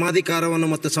ಪರಮಾಧಿಕಾರವನ್ನು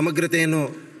ಮತ್ತು ಸಮಗ್ರತೆಯನ್ನು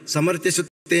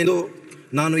ಸಮರ್ಥಿಸುತ್ತೇನೆಂದು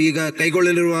ನಾನು ಈಗ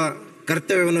ಕೈಗೊಳ್ಳಲಿರುವ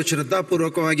ಕರ್ತವ್ಯವನ್ನು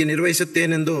ಶ್ರದ್ಧಾಪೂರ್ವಕವಾಗಿ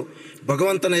ನಿರ್ವಹಿಸುತ್ತೇನೆಂದು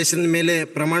ಭಗವಂತನ ಹೆಸರಿನ ಮೇಲೆ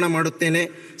ಪ್ರಮಾಣ ಮಾಡುತ್ತೇನೆ.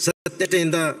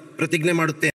 ಸತ್ಯತೆಯಿಂದ ಪ್ರತಿಜ್ಞೆ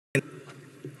ಮಾಡುತ್ತೇನೆ.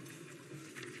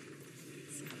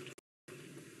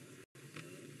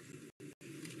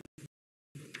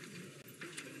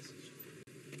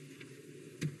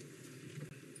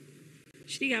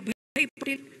 ಶ್ರೀ ಅಭಯ್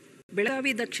ಪಟೇಲ್,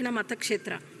 ಬೆಳಗಾವಿ ದಕ್ಷಿಣ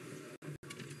ಮತಕ್ಷೇತ್ರ.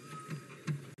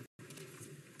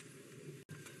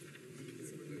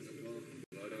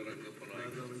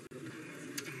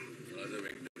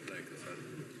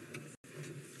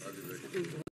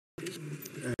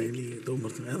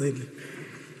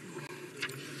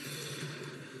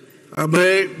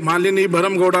 ಅಭಯ್ ಮಾಲಿನಿ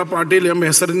ಭರಮಗೌಡ ಪಾಟೀಲ್ ಎಂಬ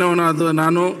ಹೆಸರಿನವನಾದ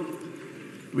ನಾನು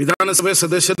ವಿಧಾನಸಭೆ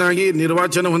ಸದಸ್ಯನಾಗಿ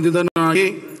ನಿರ್ವಾಚನ ಹೊಂದಿದವನಾಗಿ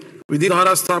ವಿಧಿ ದ್ವಾರ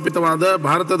ಸ್ಥಾಪಿತವಾದ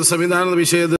ಭಾರತದ ಸಂವಿಧಾನದ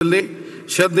ವಿಷಯದಲ್ಲಿ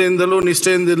ಶ್ರದ್ಧೆಯಿಂದಲೂ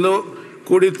ನಿಷ್ಠೆಯಿಂದಲೂ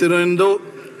ಕೂಡಿರುತ್ತೇನೆಂದು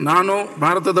ನಾನು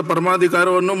ಭಾರತದ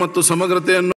ಪರಮಾಧಿಕಾರವನ್ನು ಮತ್ತು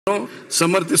ಸಮಗ್ರತೆಯನ್ನು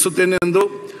ಸಮರ್ಥಿಸುತ್ತೇನೆಂದು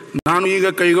ನಾನು ಈಗ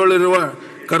ಕೈಗೊಳ್ಳಲಿರುವ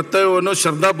ಕರ್ತವ್ಯವನ್ನು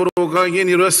ಶ್ರದ್ಧಾಪೂರ್ವಕವಾಗಿ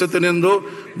ನಿರ್ವಹಿಸುತ್ತೇನೆಂದು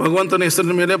ಭಗವಂತನ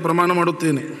ಹೆಸರಿನ ಮೇಲೆ ಪ್ರಮಾಣ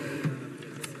ಮಾಡುತ್ತೇನೆ.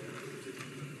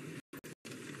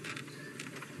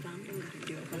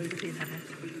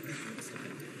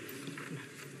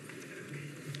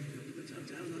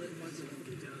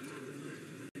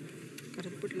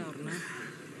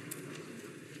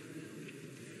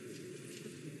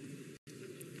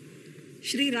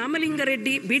 Shri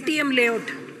Ramalinga Reddy, BTM layout.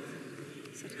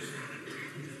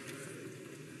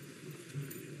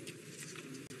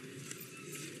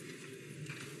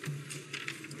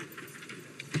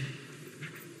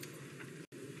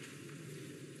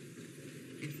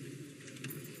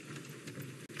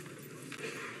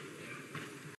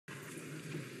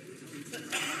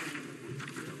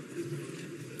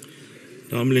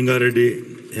 ರಾಮಲಿಂಗಾರೆಡ್ಡಿ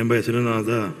ಎಂಬ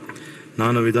ಹೆಸರಿನಾದ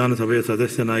ನಾನು ವಿಧಾನಸಭೆಯ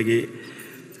ಸದಸ್ಯನಾಗಿ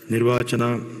ನಿರ್ವಾಚನ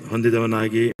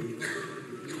ಹೊಂದಿದವನಾಗಿ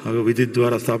ಹಾಗೂ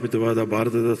ವಿಧಿದ್ವಾರ ಸ್ಥಾಪಿತವಾದ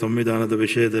ಭಾರತದ ಸಂವಿಧಾನದ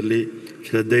ವಿಷಯದಲ್ಲಿ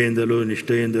ಶ್ರದ್ಧೆಯಿಂದಲೂ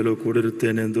ನಿಷ್ಠೆಯಿಂದಲೂ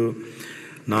ಕೂಡಿರುತ್ತೇನೆಂದು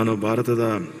ನಾನು ಭಾರತದ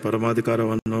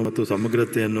ಪರಮಾಧಿಕಾರವನ್ನು ಮತ್ತು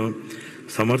ಸಮಗ್ರತೆಯನ್ನು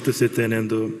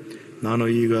ಸಮರ್ಥಿಸುತ್ತೇನೆಂದು ನಾನು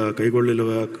ಈಗ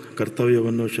ಕೈಗೊಳ್ಳಲಿರುವ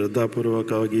ಕರ್ತವ್ಯವನ್ನು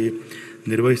ಶ್ರದ್ಧಾಪೂರ್ವಕವಾಗಿ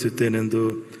ನಿರ್ವಹಿಸುತ್ತೇನೆಂದು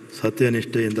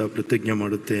ಸತ್ಯನಿಷ್ಠೆಯಿಂದ ಪ್ರತಿಜ್ಞೆ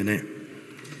ಮಾಡುತ್ತೇನೆ.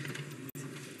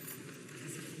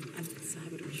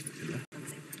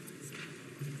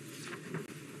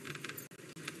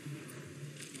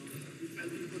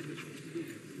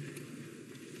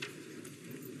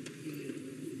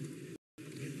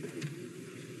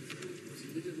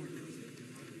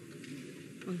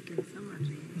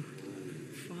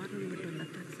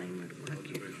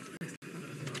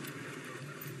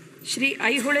 ಶ್ರೀ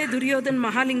ಐಹೊಳೆ ದುರ್ಯೋಧನ್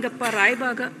ಮಹಾಲಿಂಗಪ್ಪ,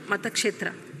 ರಾಯಬಾಗ ಮತಕ್ಷೇತ್ರ.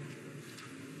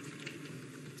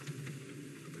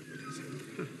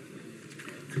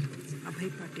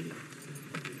 ಅಭಯ್ ಪಾಟೀಲ್.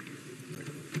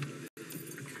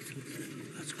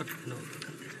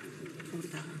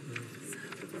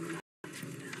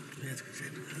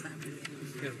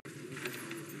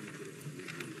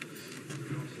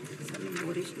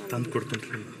 ತಂದು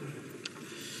ಕೊಡ್ತೀನಿ.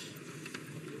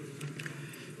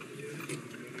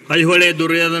 ಐಹೊಳೆ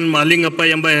ದುರ್ಯೋಧನ್ ಮಹಾಲಿಂಗಪ್ಪ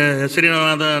ಎಂಬ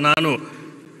ಹೆಸರಿನಾದ ನಾನು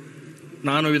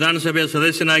ನಾನು ವಿಧಾನಸಭೆಯ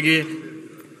ಸದಸ್ಯನಾಗಿ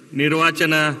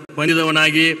ನಿರ್ವಾಚನ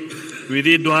ಹೊಂದಿದವನಾಗಿ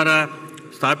ವಿಧಿದ್ವಾರ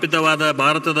ಸ್ಥಾಪಿತವಾದ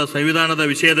ಭಾರತದ ಸಂವಿಧಾನದ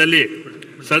ವಿಷಯದಲ್ಲಿ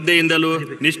ಶ್ರದ್ಧೆಯಿಂದಲೂ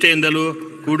ನಿಷ್ಠೆಯಿಂದಲೂ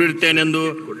ಕೂಡಿರುತ್ತೇನೆಂದು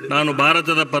ನಾನು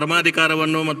ಭಾರತದ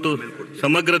ಪರಮಾಧಿಕಾರವನ್ನು ಮತ್ತು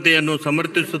ಸಮಗ್ರತೆಯನ್ನು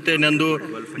ಸಮರ್ಥಿಸುತ್ತೇನೆಂದು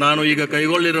ನಾನು ಈಗ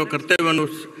ಕೈಗೊಳ್ಳಿರುವ ಕರ್ತವ್ಯವನ್ನು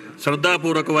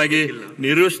ಶ್ರದ್ಧಾಪೂರ್ವಕವಾಗಿ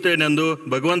ನಿರ್ವಹಿಸುತ್ತೇನೆಂದು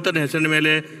ಭಗವಂತನ ಹೆಸರಿನ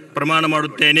ಮೇಲೆ ಪ್ರಮಾಣ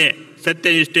ಮಾಡುತ್ತೇನೆ.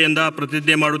 ಸತ್ಯನಿಷ್ಠೆಯಿಂದ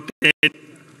ಪ್ರತಿಜ್ಞೆ ಮಾಡುತ್ತೇನೆ.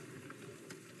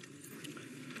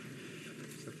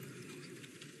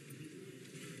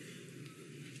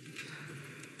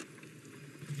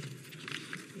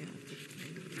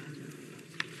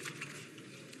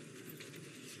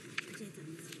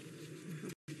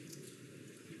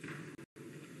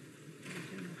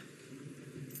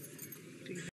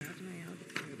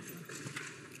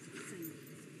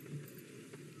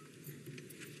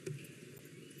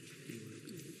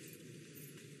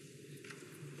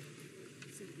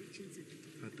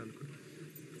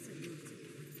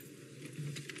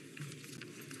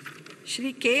 ಶ್ರೀ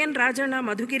KN ರಾಜಣ್ಣ,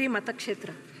 ಮಧುಗಿರಿ ಮತಕ್ಷೇತ್ರ.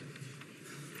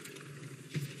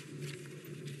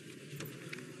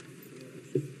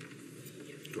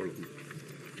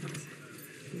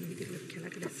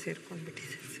 ಕೆಳಗಡೆ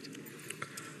ಸೇರ್ಕೊಂಡ್ಬಿಟ್ಟಿದೆ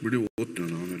ಬಿಡಿ,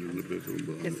 ಓದ್ತೇನೆ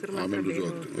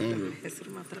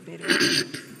ಹೆಸರು ಮಾತ್ರ ಬೇರೆ.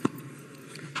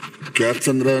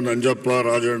 ಕ್ಯಾತ್ಸಂದ್ರ ನಂಜಪ್ಪ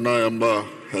ರಾಜಣ್ಣ ಎಂಬ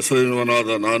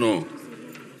ಹೆಸರಿನವನಾದ ನಾನು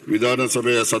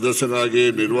ವಿಧಾನಸಭೆಯ ಸದಸ್ಯನಾಗಿ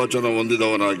ನಿರ್ವಾಚನ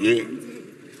ಹೊಂದಿದವನಾಗಿ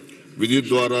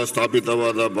ವಿಧಿದ್ವಾರ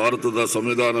ಸ್ಥಾಪಿತವಾದ ಭಾರತದ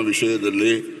ಸಂವಿಧಾನ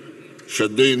ವಿಷಯದಲ್ಲಿ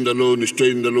ಶ್ರದ್ಧೆಯಿಂದಲೂ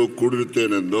ನಿಷ್ಠೆಯಿಂದಲೂ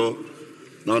ಕೂಡಿರುತ್ತೇನೆಂದು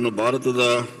ನಾನು ಭಾರತದ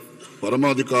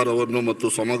ಪರಮಾಧಿಕಾರವನ್ನು ಮತ್ತು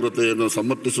ಸಮಗ್ರತೆಯನ್ನು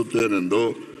ಸಮರ್ಥಿಸುತ್ತೇನೆಂದು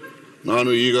ನಾನು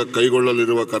ಈಗ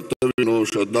ಕೈಗೊಳ್ಳಲಿರುವ ಕರ್ತವ್ಯವನ್ನು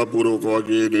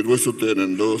ಶ್ರದ್ಧಾಪೂರ್ವಕವಾಗಿ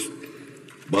ನಿರ್ವಹಿಸುತ್ತೇನೆಂದು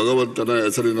ಭಗವಂತನ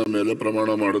ಹೆಸರಿನ ಮೇಲೆ ಪ್ರಮಾಣ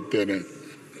ಮಾಡುತ್ತೇನೆ.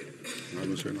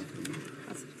 ನಾನು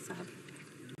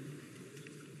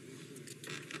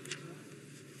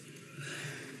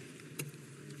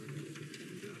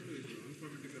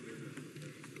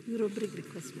ಇವರೊಬ್ಬರಿಗೆ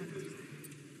ರಿಕ್ವೆಸ್ಟ್ ಮಾಡ್ತೀನಿ.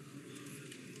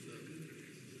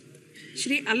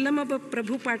 ಶ್ರೀ ಅಲ್ಲಮ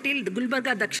ಪ್ರಭು ಪಾಟೀಲ್, ಗುಲ್ಬರ್ಗ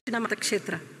ದಕ್ಷಿಣ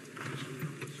ಮತಕ್ಷೇತ್ರ.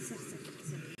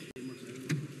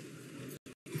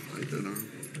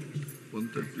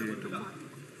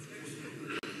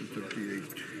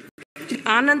 ಶ್ರೀ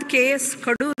ಆನಂದ್ KS,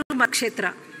 ಕಡೂರು ಮತಕ್ಷೇತ್ರ.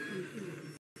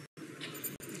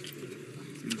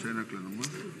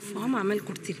 ಫಾರ್ಮ್ ಆಮೇಲೆ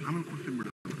ಕೊಡ್ತೀರಿ.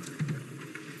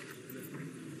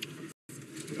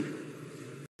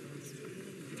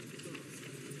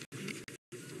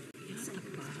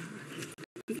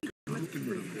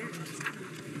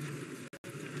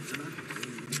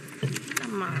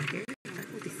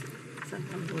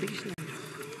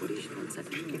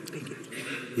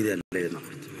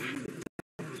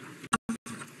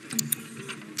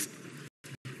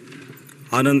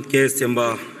 ಆನಂದ್ KS ಎಂಬ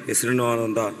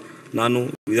ಹೆಸರಿನಿಂದ ನಾನು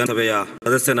ವಿಧಾನಸಭೆಯ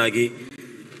ಸದಸ್ಯನಾಗಿ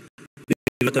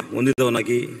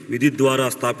ಹೊಂದಿದವನಾಗಿ ವಿಧಿದ್ವಾರ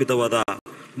ಸ್ಥಾಪಿತವಾದ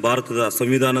ಭಾರತದ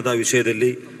ಸಂವಿಧಾನದ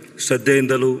ವಿಷಯದಲ್ಲಿ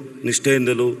ಶ್ರದ್ಧೆಯಿಂದಲೂ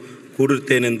ನಿಷ್ಠೆಯಿಂದಲೂ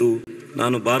ಕೂಡಿರುತ್ತೇನೆಂದು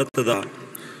ನಾನು ಭಾರತದ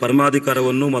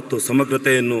ಪರಮಾಧಿಕಾರವನ್ನು ಮತ್ತು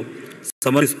ಸಮಗ್ರತೆಯನ್ನು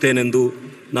ಸಮರ್ಥಿಸುತ್ತೇನೆಂದು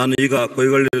ನಾನು ಈಗ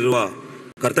ಕೈಗೊಳ್ಳಲಿರುವ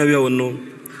ಕರ್ತವ್ಯವನ್ನು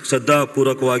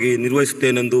ಶ್ರದ್ಧಾಪೂರ್ವಕವಾಗಿ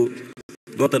ನಿರ್ವಹಿಸುತ್ತೇನೆಂದು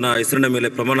ಭಗವಂತನ ಹೆಸರಿನ ಮೇಲೆ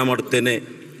ಪ್ರಮಾಣ ಮಾಡುತ್ತೇನೆ.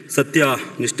 ಸತ್ಯ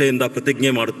ನಿಷ್ಠೆಯಿಂದ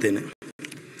ಪ್ರತಿಜ್ಞೆ ಮಾಡುತ್ತೇನೆ.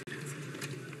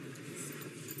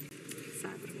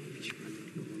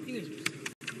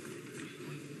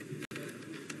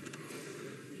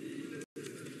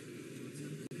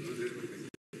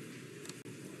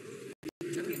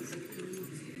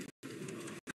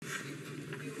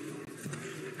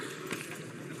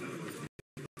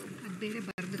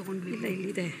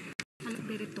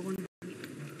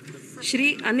 ಶ್ರೀ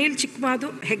ಅನಿಲ್ ಚಿಕ್ಕಮಾದು,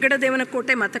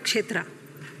 ಹೆಗ್ಗಡದೇವನಕೋಟೆ ಮತಕ್ಷೇತ್ರ.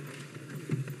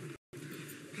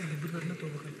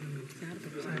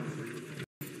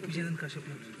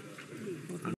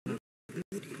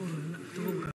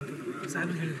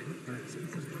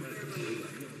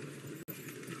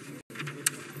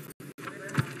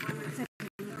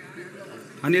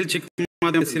 ಅನಿಲ್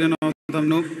ಚಿಕ್ಕಮಾದು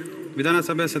ಹೆಸರಿನವರನ್ನು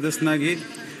ವಿಧಾನಸಭೆ ಸದಸ್ಯನಾಗಿ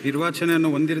ನಿರ್ವಾಚನೆಯನ್ನು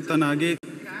ಹೊಂದಿರುತ್ತಾನಾಗಿ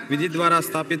ವಿಧಿದ್ವಾರ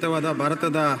ಸ್ಥಾಪಿತವಾದ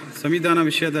ಭಾರತದ ಸಂವಿಧಾನ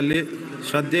ವಿಷಯದಲ್ಲಿ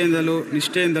ಶ್ರದ್ಧೆಯಿಂದಲೂ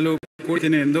ನಿಷ್ಠೆಯಿಂದಲೂ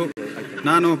ಕೂಡಿದ್ದೇನೆ ಎಂದು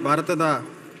ನಾನು ಭಾರತದ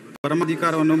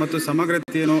ಪರಮಾಧಿಕಾರವನ್ನು ಮತ್ತು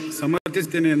ಸಮಗ್ರತೆಯನ್ನು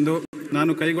ಸಮರ್ಥಿಸುತ್ತೇನೆ ಎಂದು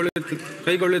ನಾನು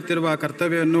ಕೈಗೊಳ್ಳುತ್ತಿರುವ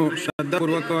ಕರ್ತವ್ಯವನ್ನು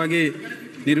ಶ್ರದ್ಧಾಪೂರ್ವಕವಾಗಿ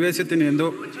ನಿರ್ವಹಿಸುತ್ತೇನೆ ಎಂದು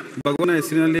ಭಗವಂತನ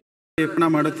ಹೆಸರಿನಲ್ಲಿ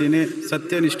ಪ್ರಮಾಣ ಮಾಡುತ್ತೇನೆ.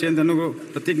 ಸತ್ಯ ನಿಷ್ಠೆಯಿಂದಲೂ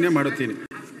ಪ್ರತಿಜ್ಞೆ ಮಾಡುತ್ತೇನೆ.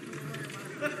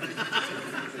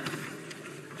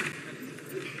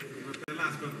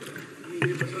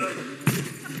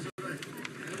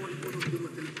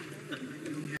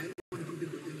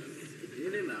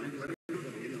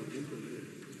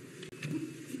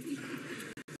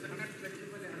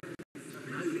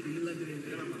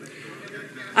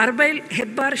 ಅರ್ಬೈಲ್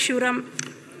ಹೆಬ್ಬಾರ್ ಶಿವರಾಮ್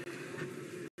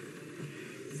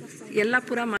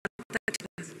ಯಲ್ಲಾಪುರ ಮತಕ್ಷೇತ್ರ.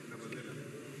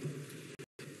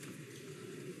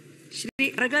 ಶ್ರೀ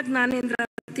ಅರಗ ಜ್ಞಾನೇಂದ್ರ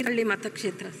ಹತ್ತಿರಳ್ಳಿ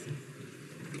ಮತಕ್ಷೇತ್ರ.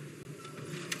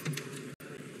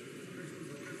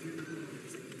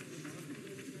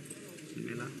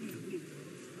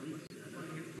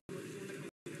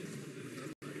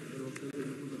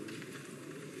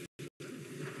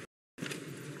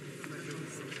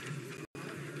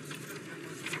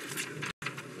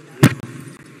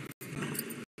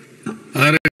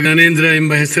 ಆರ್ ಜ್ಞಾನೇಂದ್ರ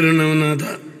ಎಂಬ ಹೆಸರಿನವನಾದ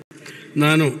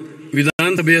ನಾನು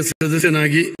ವಿಧಾನಸಭೆಯ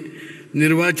ಸದಸ್ಯನಾಗಿ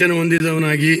ನಿರ್ವಾಚನ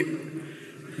ಹೊಂದಿದವನಾಗಿ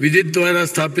ವಿಧಿದ್ವಾರ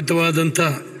ಸ್ಥಾಪಿತವಾದಂಥ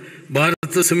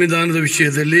ಭಾರತ ಸಂವಿಧಾನದ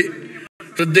ವಿಷಯದಲ್ಲಿ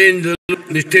ಶ್ರದ್ಧೆಯಿಂದಲೂ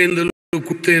ನಿಷ್ಠೆಯಿಂದಲೂ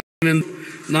ಕೂರ್ತೇನೆಂದು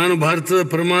ನಾನು ಭಾರತದ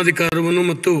ಪರಮಾಧಿಕಾರವನ್ನು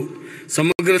ಮತ್ತು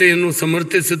ಸಮಗ್ರತೆಯನ್ನು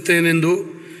ಸಮರ್ಥಿಸುತ್ತೇನೆಂದು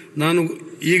ನಾನು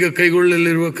ಈಗ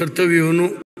ಕೈಗೊಳ್ಳಲಿರುವ ಕರ್ತವ್ಯವನ್ನು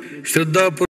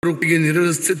ಶ್ರದ್ಧಾಪೂರ್ವಕವಾಗಿ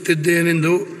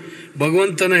ನಿರ್ವಹಿಸುತ್ತಿದ್ದೇನೆಂದು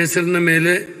ಭಗವಂತನ ಹೆಸರಿನ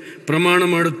ಮೇಲೆ ಪ್ರಮಾಣ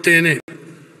ಮಾಡುತ್ತೇನೆ.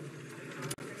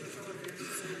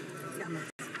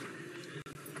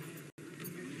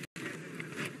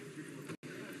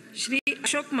 ಶ್ರೀ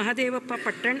ಅಶೋಕ್ ಮಹದೇವಪ್ಪ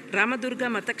ಪಟ್ಟಣ್ ರಾಮದುರ್ಗ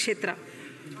ಮತಕ್ಷೇತ್ರ.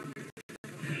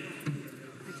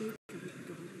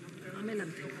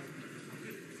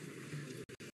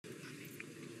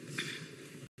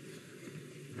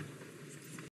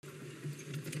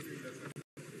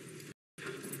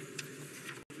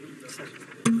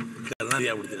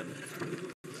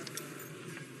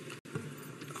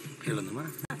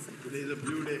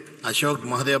 ಅಶೋಕ್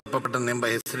ಮಹದೇವಪ್ಪ ಪಟ್ಟಣ್ ಎಂಬ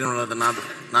ಹೆಸರಿನೊಳದ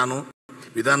ನಾನು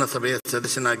ವಿಧಾನಸಭೆಯ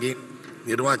ಸದಸ್ಯನಾಗಿ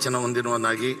ನಿರ್ವಾಚನ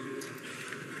ಹೊಂದಿರುವನಾಗಿ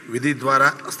ವಿಧಿದ್ವಾರ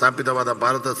ಸ್ಥಾಪಿತವಾದ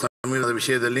ಭಾರತ ಸಂವಿಧಾನದ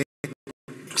ವಿಷಯದಲ್ಲಿ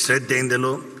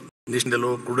ಶ್ರದ್ಧೆಯಿಂದಲೂ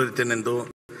ನಿಷ್ಠೆಯಿಂದಲೂ ಕೂಡಿರುತ್ತೇನೆಂದು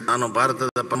ನಾನು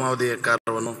ಭಾರತದ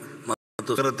ಪರಮಾಧಿಕಾರವನ್ನು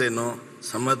ಮತ್ತು ಸಮಗ್ರತೆಯನ್ನು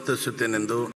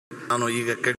ಸಮರ್ಥಿಸುತ್ತೇನೆಂದು ನಾನು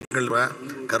ಈಗ ಕೈಗೊಳ್ಳುವ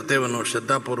ಕರ್ತವ್ಯವನ್ನು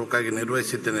ಶ್ರದ್ಧಾಪೂರ್ವಕವಾಗಿ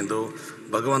ನಿರ್ವಹಿಸುತ್ತೇನೆಂದು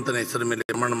ಭಗವಂತನ ಹೆಸರ ಮೇಲೆ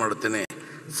ಪ್ರಮಾಣ ಮಾಡುತ್ತೇನೆ.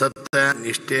 ಸತ್ಯ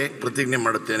ನಿಷ್ಠೆ ಪ್ರತಿಜ್ಞೆ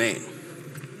ಮಾಡುತ್ತೇನೆ.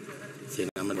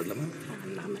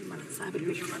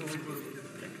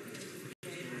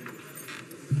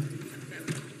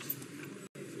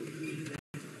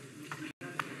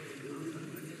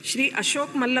 ಶ್ರೀ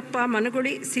ಅಶೋಕ್ ಮಲ್ಲಪ್ಪ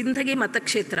ಮನಗುಳಿ ಸಿಂಧಗಿ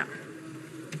ಮತಕ್ಷೇತ್ರ.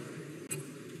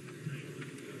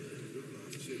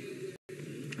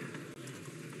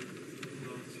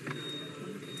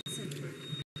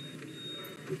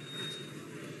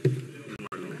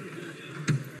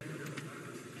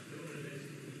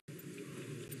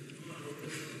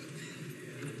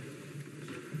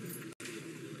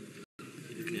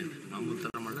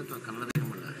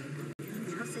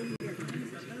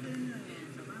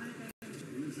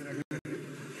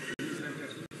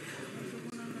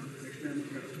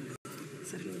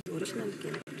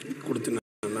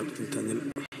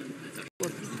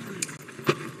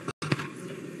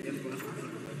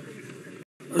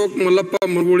 ಅಶೋಕ್ ಮಲ್ಲಪ್ಪ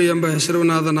ಮುರುಗುಳಿ ಎಂಬ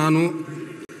ಹೆಸರಿನಾದ ನಾನು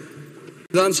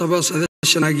ವಿಧಾನಸಭಾ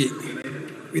ಸದಸ್ಯನಾಗಿ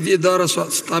ವಿಧಿದ್ವಾರ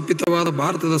ಸ್ಥಾಪಿತವಾದ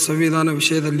ಭಾರತದ ಸಂವಿಧಾನ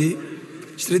ವಿಷಯದಲ್ಲಿ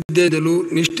ಶ್ರದ್ಧೆಯಿಂದಲೂ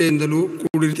ನಿಷ್ಠೆಯಿಂದಲೂ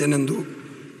ಕೂಡಿರುತ್ತೇನೆಂದು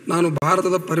ನಾನು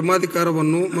ಭಾರತದ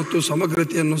ಪರಮಾಧಿಕಾರವನ್ನು ಮತ್ತು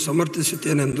ಸಮಗ್ರತೆಯನ್ನು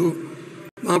ಸಮರ್ಥಿಸುತ್ತೇನೆಂದು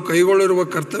ನಾವು ಕೈಗೊಳ್ಳಿರುವ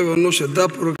ಕರ್ತವ್ಯವನ್ನು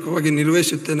ಶ್ರದ್ಧಾಪೂರ್ವಕವಾಗಿ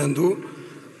ನಿರ್ವಹಿಸುತ್ತೇನೆಂದು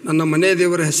ನನ್ನ ಮನೆ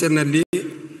ದೇವರ ಹೆಸರಿನಲ್ಲಿ,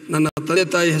 ನನ್ನ ತಂದೆ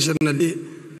ತಾಯಿ ಹೆಸರಿನಲ್ಲಿ,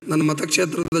 ನನ್ನ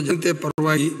ಮತಕ್ಷೇತ್ರದ ಜನತೆಯ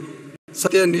ಪರವಾಗಿ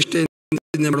ಸತ್ಯ ನಿಷ್ಠೆಯಿಂದ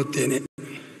ಪ್ರತಿಜ್ಞೆ ಮಾಡುತ್ತೇನೆ.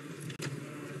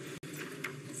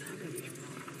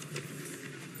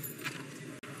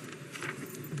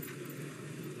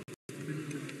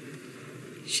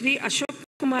 ಶ್ರೀ ಅಶೋಕ್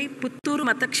ಕುಮಾರಿ ಪುತ್ತೂರು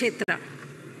ಮತಕ್ಷೇತ್ರ.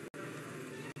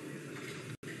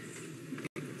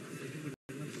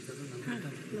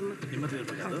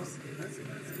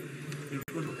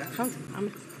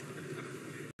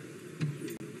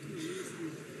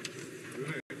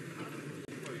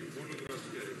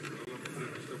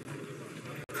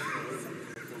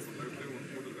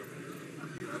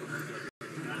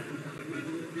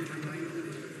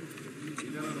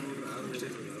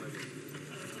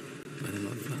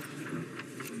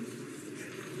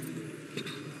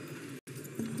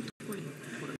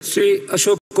 ಶ್ರೀ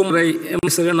ಅಶೋಕ್ ಕುಮಾರೈ ಎಂಬ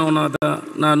ಹೆಸರಿನವನಾದ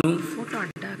ನಾನು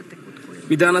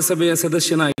ವಿಧಾನಸಭೆಯ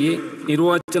ಸದಸ್ಯನಾಗಿ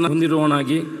ನಿರ್ವಾಚನ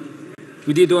ಹೊಂದಿರುವವನಾಗಿ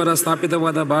ವಿಧಿದ್ವಾರ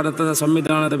ಸ್ಥಾಪಿತವಾದ ಭಾರತದ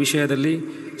ಸಂವಿಧಾನದ ವಿಷಯದಲ್ಲಿ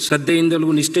ಶ್ರದ್ಧೆಯಿಂದಲೂ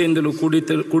ನಿಷ್ಠೆಯಿಂದಲೂ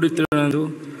ಕೂಡಿರುತ್ತೇನೆಂದು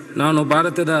ನಾನು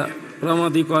ಭಾರತದ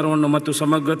ಪರಮಾಧಿಕಾರವನ್ನು ಮತ್ತು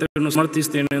ಸಮಗ್ರತೆಯನ್ನು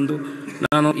ಸಮರ್ಥಿಸುತ್ತೇನೆಂದು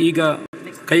ನಾನು ಈಗ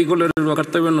ಕೈಗೊಳ್ಳಲಿರುವ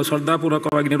ಕರ್ತವ್ಯವನ್ನು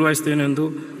ಶ್ರದ್ಧಾಪೂರ್ವಕವಾಗಿ ನಿರ್ವಹಿಸುತ್ತೇನೆಂದು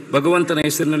ಭಗವಂತನ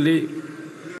ಹೆಸರಿನಲ್ಲಿ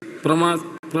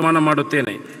ಪ್ರಮಾಣ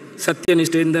ಮಾಡುತ್ತೇನೆ.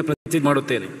 ಸತ್ಯನಿಷ್ಠೆಯಿಂದ ಪ್ರತಿಜ್ಞೆ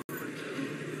ಮಾಡುತ್ತೇನೆ.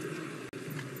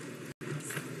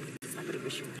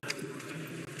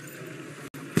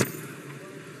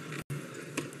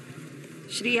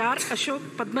 ಶ್ರೀ ಆರ್ ಅಶೋಕ್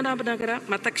ಪದ್ಮನಾಭನಗರ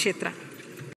ಮತಕ್ಷೇತ್ರ.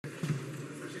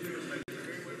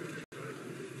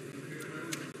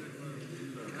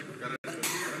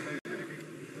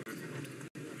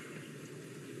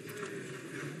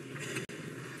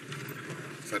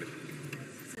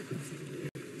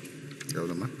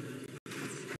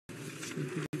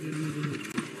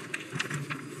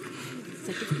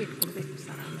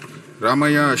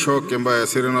 ರಾಮಯ್ಯ ಅಶೋಕ್ ಎಂಬ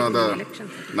ಹೆಸರಿನಾದ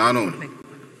ನಾನು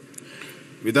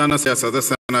ವಿಧಾನಸಭೆಯ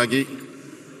ಸದಸ್ಯನಾಗಿ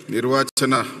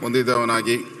ನಿರ್ವಾಚನ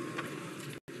ಹೊಂದಿದವನಾಗಿ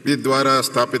ವಿಧಿದ್ವಾರ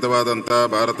ಸ್ಥಾಪಿತವಾದಂಥ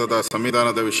ಭಾರತದ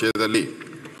ಸಂವಿಧಾನದ ವಿಷಯದಲ್ಲಿ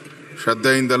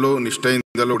ಶ್ರದ್ಧೆಯಿಂದಲೂ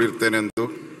ನಿಷ್ಠೆಯಿಂದಲೂ ಕೂಡಿರುತ್ತೇನೆಂದು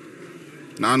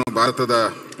ನಾನು ಭಾರತದ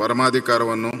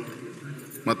ಪರಮಾಧಿಕಾರವನ್ನು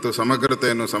ಮತ್ತು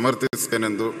ಸಮಗ್ರತೆಯನ್ನು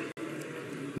ಸಮರ್ಥಿಸುತ್ತೇನೆಂದು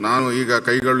ನಾನು ಈಗ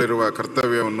ಕೈಗೊಳ್ಳಿರುವ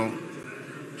ಕರ್ತವ್ಯವನ್ನು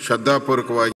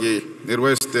ಶ್ರದ್ಧಾಪೂರ್ವಕವಾಗಿ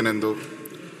ನಿರ್ವಹಿಸುತ್ತೇನೆಂದು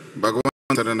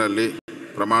ಭಗವಂತನಲ್ಲಿ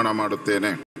ಪ್ರಮಾಣ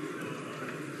ಮಾಡುತ್ತೇನೆ.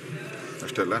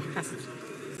 ಅಷ್ಟೆಲ್ಲ.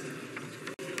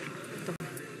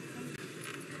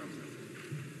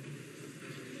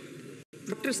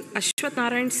 Doctor Ashwath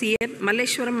Narayan CN,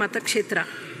 Malleshwaram ಮತಕ್ಷೇತ್ರ.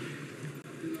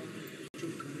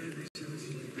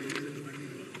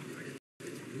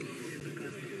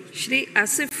 ಶ್ರೀ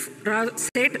ಆಸಿಫ್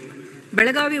ಸೇಠ್,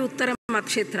 ಬೆಳಗಾವಿ ಉತ್ತರ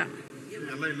ಮತಕ್ಷೇತ್ರ.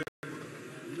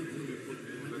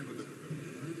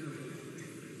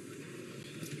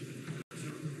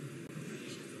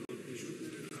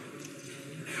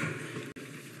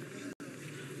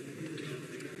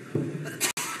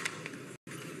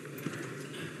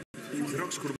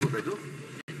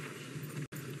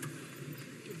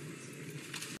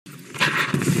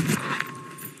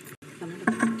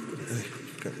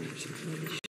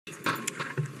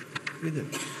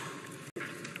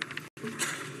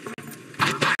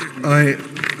 I,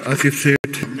 Asif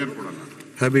Seth,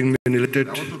 having been elected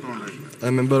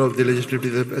a member of the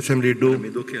Legislative Assembly, do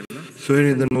swear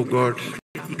in the name of God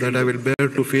that I will bear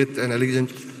to faith and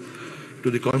allegiance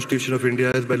to the Constitution of India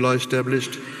as by law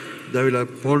established, that I will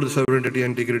uphold the sovereignty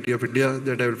and integrity of India,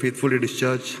 that I will faithfully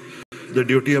discharge the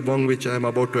duty upon which I am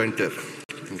about to enter.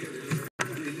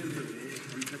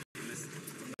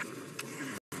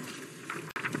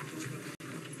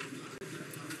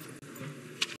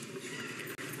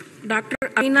 Doctor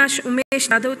Avinash Umesh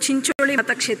Yadav, Chincholi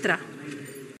ಮತಕ್ಷೇತ್ರ.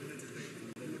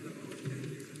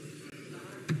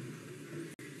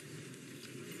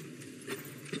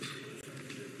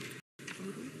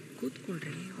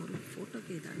 ಕೂತ್ಕೊಳ್ರಿ, ಅವರು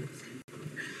ಫೋಟೋಗೆ ಇದಾಗುತ್ತೆ.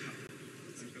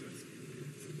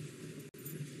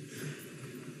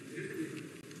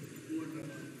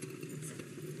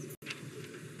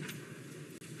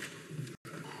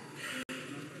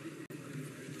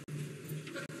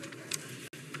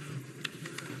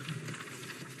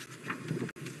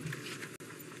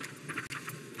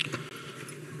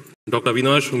 Doctor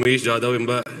Avinash Umesh Jadhav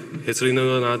ಎಂಬ ಹೆಸರಿನ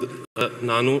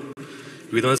ನಾನು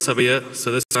ವಿಧಾನಸಭೆಯ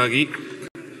ಸದಸ್ಯನಾಗಿ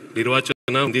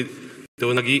ನಿರ್ವಾಚನ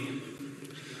ಹೊಂದಿದವನಾಗಿ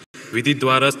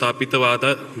ವಿಧಿದ್ವಾರ ಸ್ಥಾಪಿತವಾದ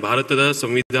ಭಾರತದ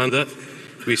ಸಂವಿಧಾನದ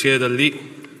ವಿಷಯದಲ್ಲಿ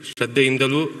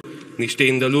ಶ್ರದ್ಧೆಯಿಂದಲೂ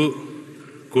ನಿಷ್ಠೆಯಿಂದಲೂ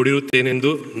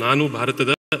ಕೂಡಿರುತ್ತೇನೆಂದು ನಾನು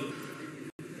ಭಾರತದ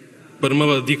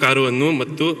ಪರಮಾಧಿಕಾರವನ್ನು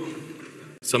ಮತ್ತು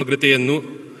ಸಮಗ್ರತೆಯನ್ನು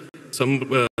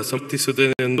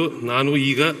ಸಮರ್ಥಿಸುತ್ತೇನೆಂದು ನಾನು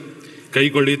ಈಗ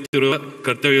ಕೈಗೊಳ್ಳುತ್ತಿರುವ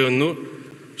ಕರ್ತವ್ಯವನ್ನು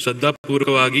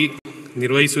ಶ್ರದ್ಧಾಪೂರ್ವಕವಾಗಿ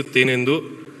ನಿರ್ವಹಿಸುತ್ತೇನೆಂದು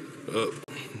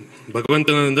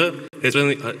ಭಗವಂತನ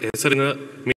ಹೆಸರಿನ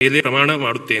ಮೇಲೆ ಪ್ರಮಾಣ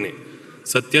ಮಾಡುತ್ತೇನೆ.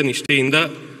 ಸತ್ಯ ನಿಷ್ಠೆಯಿಂದ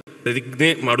ಪ್ರತಿಜ್ಞೆ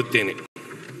ಮಾಡುತ್ತೇನೆ.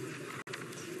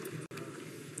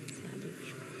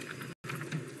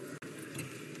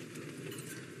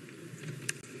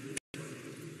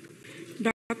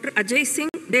 ಡಾಕ್ಟರ್ ಅಜಯ್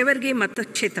ಸಿಂಗ್, ದೇವರ್ಗೆ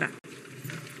ಮತಕ್ಷೇತ್ರ.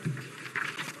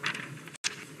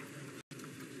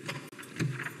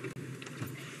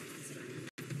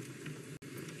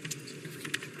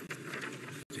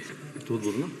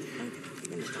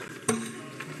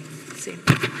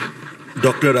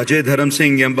 ಡಾಕ್ಟರ್ ಅಜಯ್ ಧರಮ್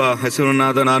ಸಿಂಗ್ ಎಂಬ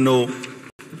ಹೆಸರನ್ನಾದ ನಾನು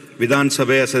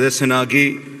ವಿಧಾನಸಭೆಯ ಸದಸ್ಯನಾಗಿ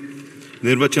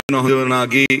ನಿರ್ವಾಚನ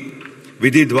ಹೊಂದಿದವನಾಗಿ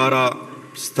ವಿಧಿದ್ವಾರ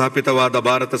ಸ್ಥಾಪಿತವಾದ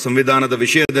ಭಾರತ ಸಂವಿಧಾನದ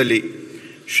ವಿಷಯದಲ್ಲಿ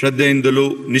ಶ್ರದ್ಧೆಯಿಂದಲೂ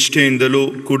ನಿಷ್ಠೆಯಿಂದಲೂ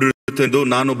ಕೂಡಿರುತ್ತೆಂದು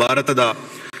ನಾನು ಭಾರತದ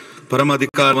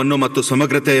ಪರಮಾಧಿಕಾರವನ್ನು ಮತ್ತು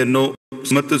ಸಮಗ್ರತೆಯನ್ನು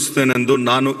ಸಮರ್ಥಿಸುತ್ತೇನೆಂದು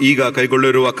ನಾನು ಈಗ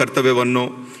ಕೈಗೊಳ್ಳಿರುವ ಕರ್ತವ್ಯವನ್ನು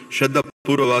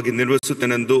ಶ್ರದ್ಧಾಪೂರ್ವವಾಗಿ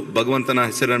ನಿರ್ವಹಿಸುತ್ತೇನೆಂದು ಭಗವಂತನ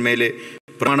ಹೆಸರಿನ ಮೇಲೆ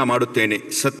ಪ್ರಮಾಣ ಮಾಡುತ್ತೇನೆ.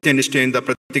 ಸತ್ಯ ನಿಷ್ಠೆಯಿಂದ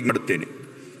ಪ್ರತಿಜ್ಞೆ ಮಾಡುತ್ತೇನೆ.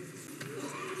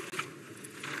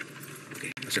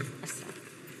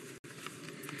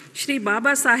 ಶ್ರೀ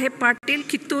ಬಾಬಾ ಸಾಹೇಬ್ ಪಾಟೀಲ್,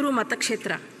 ಕಿತ್ತೂರು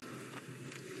ಮತಕ್ಷೇತ್ರ.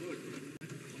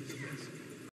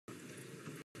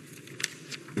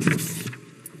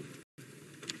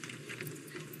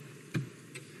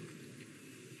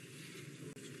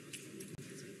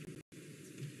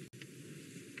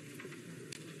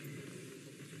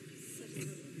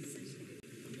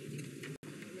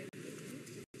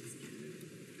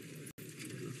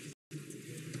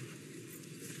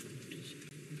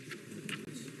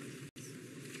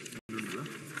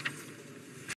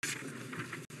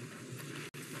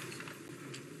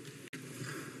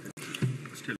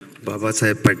 ಬಾಬಾ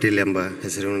ಸಾಹೇಬ್ ಪಾಟೀಲ್ ಎಂಬ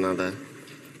ಹೆಸರಿನಾದ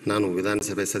ನಾನು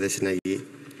ವಿಧಾನಸಭೆ ಸದಸ್ಯನಾಗಿ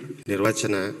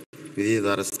ನಿರ್ವಾಚನ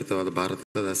ವಿಧಿದ್ವಾರ ಸ್ಥಿತವಾದ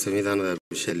ಭಾರತದ ಸಂವಿಧಾನದ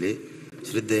ವಿಷಯದಲ್ಲಿ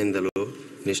ಶ್ರದ್ಧೆಯಿಂದಲೂ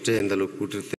ನಿಷ್ಠೆಯಿಂದಲೂ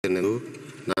ಕೂಡಿರುತ್ತೇನೆಂದು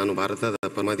ನಾನು ಭಾರತದ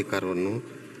ಪರಮಾಧಿಕಾರವನ್ನು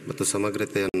ಮತ್ತು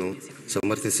ಸಮಗ್ರತೆಯನ್ನು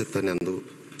ಸಮರ್ಥಿಸುತ್ತೇನೆಂದು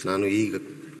ನಾನು ಈಗ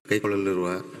ಕೈಗೊಳ್ಳಲಿರುವ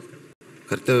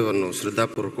ಕರ್ತವ್ಯವನ್ನು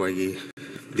ಶ್ರದ್ಧಾಪೂರ್ವಕವಾಗಿ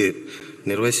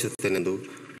ನಿರ್ವಹಿಸುತ್ತೇನೆಂದು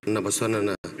ನನ್ನ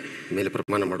ಬಸವಣ್ಣನ ಮೇಲೆ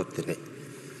ಪ್ರಮಾಣ ಮಾಡುತ್ತೇನೆ.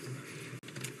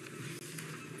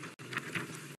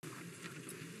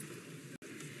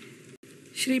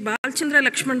 ಶ್ರೀ ಬಾಲಚಂದ್ರ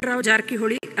ಲಕ್ಷ್ಮಣರಾವ್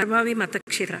ಜಾರಕಿಹೊಳಿ, ಅರ್ಭಾವಿ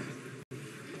ಮತಕ್ಷೇತ್ರ.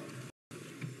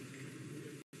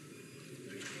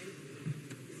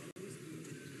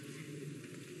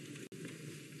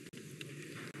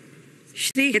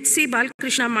 Shri H C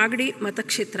Balakrishna, Magadi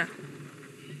ಮತಕ್ಷೇತ್ರ.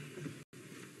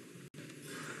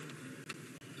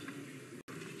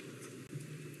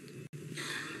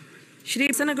 ಶ್ರೀ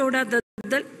ಬಸನಗೌಡ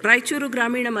ದದ್ದಲ್, ರಾಯಚೂರು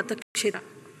ಗ್ರಾಮೀಣ ಮತಕ್ಷೇತ್ರ.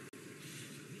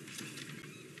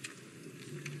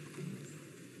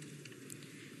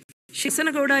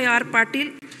 ಶಿಸನಗೌಡ ಆರ್ ಪಾಟೀಲ್,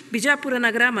 ಬಿಜಾಪುರ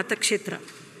ನಗರ ಮತಕ್ಷೇತ್ರ.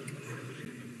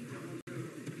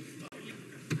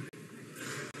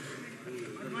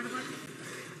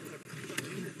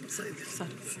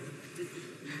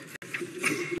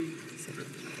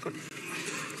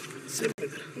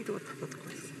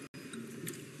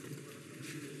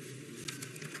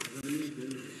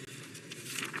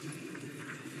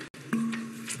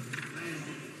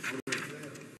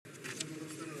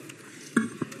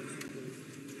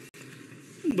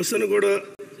 ಬಸನಗೌಡ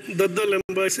ದದ್ದಲ್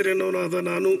ಎಂಬ ಹೆಸರಿನವನಾದ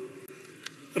ನಾನು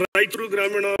ರಾಯಚೂರು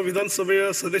ಗ್ರಾಮೀಣ ವಿಧಾನಸಭೆಯ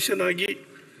ಸದಸ್ಯನಾಗಿ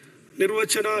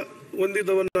ನಿರ್ವಚನ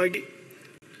ಹೊಂದಿದವನಾಗಿ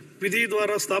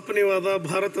ವಿಧಿದ್ವಾರ ಸ್ಥಾಪನೆಯಾದ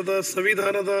ಭಾರತದ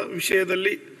ಸಂವಿಧಾನದ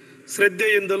ವಿಷಯದಲ್ಲಿ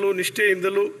ಶ್ರದ್ಧೆಯಿಂದಲೂ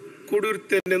ನಿಷ್ಠೆಯಿಂದಲೂ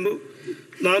ಕೂಡಿರುತ್ತೇನೆಂದು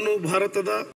ನಾನು ಭಾರತದ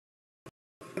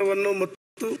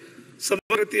ಮತ್ತು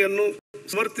ಸಮಗ್ರತೆಯನ್ನು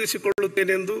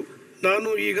ಸಮರ್ಥಿಸಿಕೊಳ್ಳುತ್ತೇನೆಂದು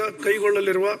ನಾನು ಈಗ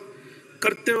ಕೈಗೊಳ್ಳಲಿರುವ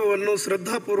ಕರ್ತವ್ಯವನ್ನು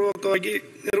ಶ್ರದ್ಧಾಪೂರ್ವಕವಾಗಿ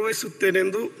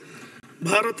ನಿರ್ವಹಿಸುತ್ತೇನೆಂದು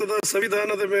ಭಾರತದ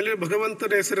ಸಂವಿಧಾನದ ಮೇಲೆ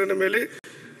ಭಗವಂತನ ಹೆಸರಿನ ಮೇಲೆ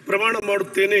ಪ್ರಮಾಣ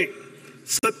ಮಾಡುತ್ತೇನೆ.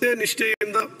 ಸತ್ಯ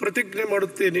ನಿಷ್ಠೆಯಿಂದ ಪ್ರತಿಜ್ಞೆ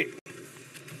ಮಾಡುತ್ತೇನೆ.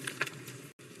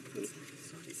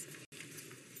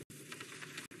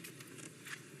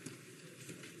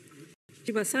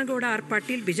 ಶ್ರೀ ಬಸನಗೌಡ ಆರ್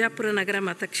ಪಾಟೀಲ್, ಬಿಜಾಪುರ ನಗರ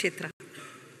ಮತಕ್ಷೇತ್ರ.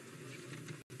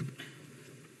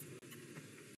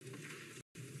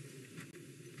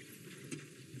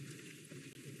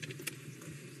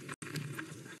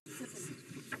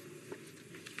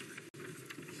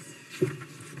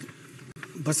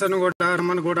 ಬಸನಗೌಡ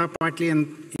ರಮನಗೌಡ ಪಾಟೀಲ್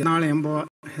ಯನಾಳ್ ಎಂಬ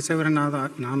ಹೆಸರಿನಾದ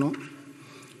ನಾನು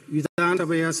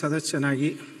ವಿಧಾನಸಭೆಯ ಸದಸ್ಯನಾಗಿ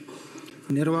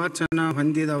ನಿರ್ವಾಚನ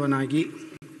ಹೊಂದಿದವನಾಗಿ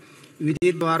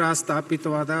ವಿಧಿದ್ವಾರ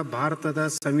ಸ್ಥಾಪಿತವಾದ ಭಾರತದ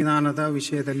ಸಂವಿಧಾನದ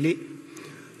ವಿಷಯದಲ್ಲಿ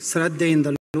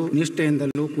ಶ್ರದ್ಧೆಯಿಂದಲೂ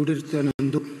ನಿಷ್ಠೆಯಿಂದಲೂ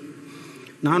ಕೂಡಿರುತ್ತೇನೆಂದು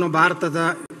ನಾನು ಭಾರತದ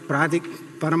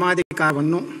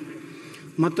ಪರಮಾಧಿಕಾರವನ್ನು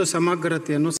ಮತ್ತು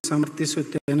ಸಮಗ್ರತೆಯನ್ನು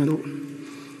ಸಮರ್ಥಿಸುತ್ತೇನೆಂದು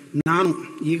ನಾನು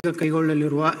ಈಗ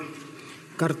ಕೈಗೊಳ್ಳಲಿರುವ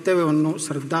ಕರ್ತವ್ಯವನ್ನು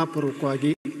ಶ್ರದ್ಧಾಪೂರ್ವಕವಾಗಿ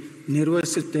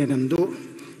ನಿರ್ವಹಿಸುತ್ತೇನೆಂದು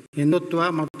ಹಿಂದುತ್ವ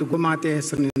ಮತ್ತು ಗೋಮಾತೆಯ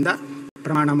ಹೆಸರಿನಿಂದ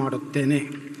ಪ್ರಮಾಣ ಮಾಡುತ್ತೇನೆ.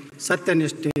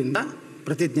 ಸತ್ಯನಿಷ್ಠೆಯಿಂದ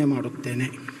ಪ್ರತಿಜ್ಞೆ ಮಾಡುತ್ತೇನೆ.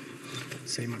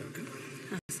 ಸಹಿ ಮಾಡಬೇಕು.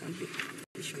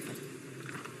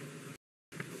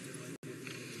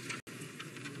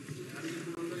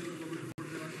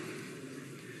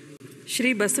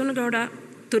 ಶ್ರೀ ಬಸವನಗೌಡ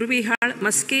ತುರ್ವಿಹಾಳ್,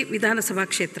 ಮಸ್ಕಿ ವಿಧಾನಸಭಾ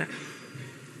ಕ್ಷೇತ್ರ.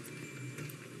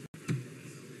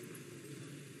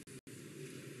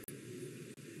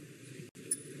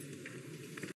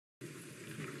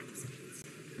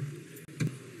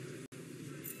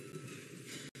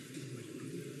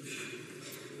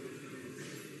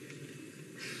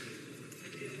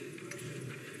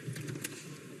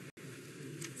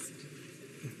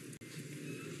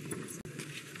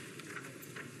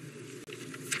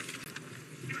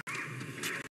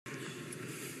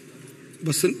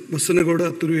 ಬಸನಗೌಡ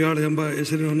ತುರ್ವಿಹಾಳ್ ಎಂಬ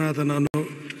ಹೆಸರಿನವನಾದ ನಾನು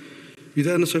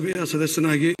ವಿಧಾನಸಭೆಯ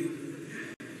ಸದಸ್ಯನಾಗಿ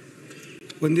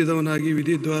ಹೊಂದಿದವನಾಗಿ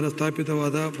ವಿಧಿದ್ವಾರ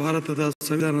ಸ್ಥಾಪಿತವಾದ ಭಾರತದ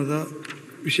ಸಂವಿಧಾನದ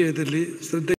ವಿಷಯದಲ್ಲಿ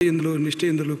ಶ್ರದ್ಧೆಯಿಂದಲೂ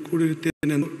ನಿಷ್ಠೆಯಿಂದಲೂ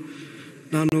ಕೂಡಿರುತ್ತೇನೆಂದು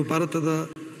ನಾನು ಭಾರತದ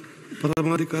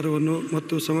ಪರಮಾಧಿಕಾರವನ್ನು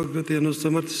ಮತ್ತು ಸಮಗ್ರತೆಯನ್ನು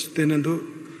ಸಮರ್ಥಿಸುತ್ತೇನೆಂದು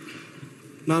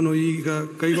ನಾನು ಈಗ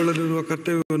ಕೈಗೊಳ್ಳಲಿರುವ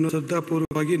ಕರ್ತವ್ಯವನ್ನು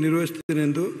ಶ್ರದ್ಧಾಪೂರ್ವಕವಾಗಿ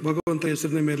ನಿರ್ವಹಿಸುತ್ತೇನೆಂದು ಭಗವಂತ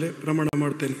ಹೆಸರಿನ ಮೇಲೆ ಪ್ರಮಾಣ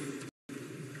ಮಾಡುತ್ತೇನೆ.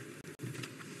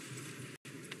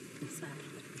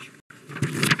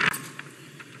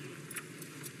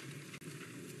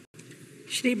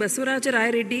 ಶ್ರೀ ಬಸವರಾಜ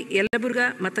ರಾಯರೆಡ್ಡಿ, ಯಲಬುರ್ಗಾ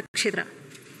ಮತಕ್ಷೇತ್ರ.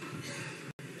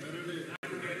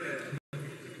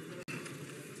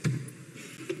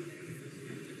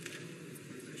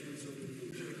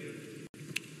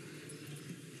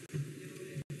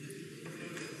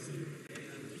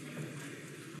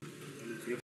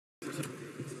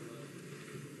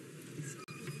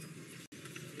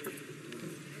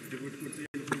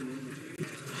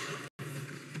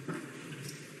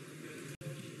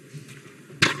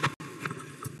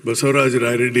 ಬಸವರಾಜ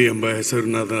ರಾಯರೆಡ್ಡಿ ಎಂಬ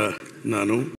ಹೆಸರಿನಾದ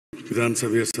ನಾನು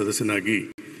ವಿಧಾನಸಭೆಯ ಸದಸ್ಯನಾಗಿ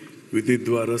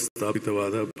ವಿಧಿದ್ವಾರ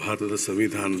ಸ್ಥಾಪಿತವಾದ ಭಾರತದ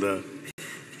ಸಂವಿಧಾನದ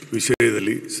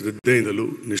ವಿಷಯದಲ್ಲಿ ಶ್ರದ್ಧೆಯಿಂದಲೂ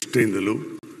ನಿಷ್ಠೆಯಿಂದಲೂ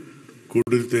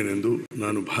ಕೂಡಿರುತ್ತೇನೆಂದು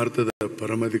ನಾನು ಭಾರತದ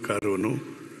ಪರಮಾಧಿಕಾರವನ್ನು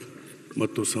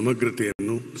ಮತ್ತು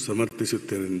ಸಮಗ್ರತೆಯನ್ನು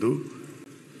ಸಮರ್ಥಿಸುತ್ತೇನೆಂದು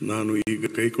ನಾನು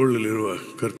ಈಗ ಕೈಗೊಳ್ಳಲಿರುವ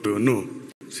ಕರ್ತವ್ಯವನ್ನು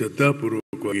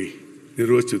ಶ್ರದ್ಧಾಪೂರ್ವಕವಾಗಿ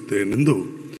ನಿರ್ವಹಿಸುತ್ತೇನೆಂದು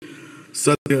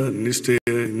ಸತ್ಯ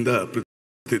ನಿಷ್ಠೆಯಿಂದ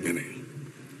ಪ್ರತಿದ್ದೇನೆ.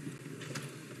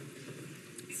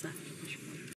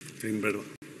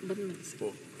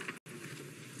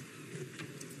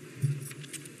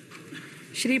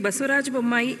 ಶ್ರೀ ಬಸವರಾಜ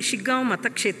ಬೊಮ್ಮಾಯಿ, ಶಿಗ್ಗಾಂವ್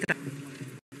ಮತಕ್ಷೇತ್ರ.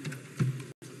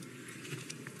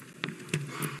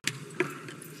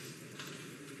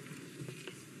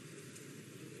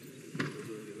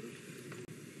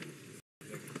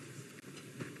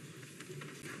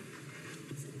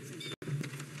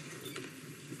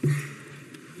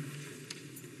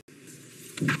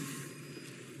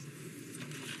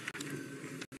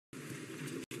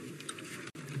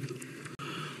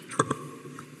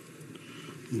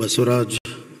 ಬಸವರಾಜ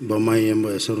ಬೊಮ್ಮಾಯಿ ಎಂಬ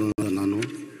ಹೆಸರು ನಾನು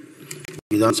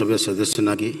ವಿಧಾನಸಭೆಯ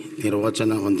ಸದಸ್ಯನಾಗಿ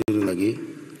ನಿರ್ವಾಚನ ಹೊಂದಿರುವುದಾಗಿ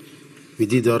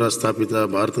ವಿಧಿದ್ವಾರ ಸ್ಥಾಪಿತ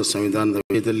ಭಾರತ ಸಂವಿಧಾನದ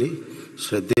ವಿಷಯದಲ್ಲಿ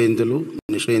ಶ್ರದ್ಧೆಯಿಂದಲೂ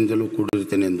ನಿಷ್ಠೆಯಿಂದಲೂ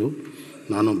ಕೂಡಿರುತ್ತೇನೆಂದು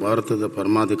ನಾನು ಭಾರತದ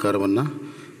ಪರಮಾಧಿಕಾರವನ್ನು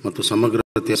ಮತ್ತು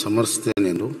ಸಮಗ್ರತೆಯ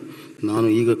ಸಮರ್ಥಿಸುತ್ತೇನೆಂದು ನಾನು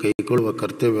ಈಗ ಕೈಗೊಳ್ಳುವ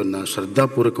ಕರ್ತವ್ಯವನ್ನು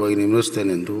ಶ್ರದ್ಧಾಪೂರ್ವಕವಾಗಿ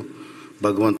ನಿರ್ವಹಿಸುತ್ತೇನೆಂದು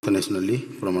ಭಗವಂತನ ಹೆಸರಿನಲ್ಲಿ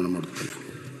ಪ್ರಮಾಣ ಮಾಡುತ್ತೇನೆ.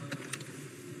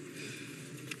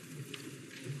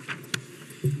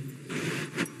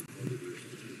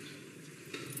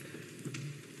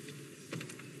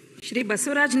 Shri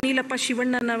Basavaraj Neelappa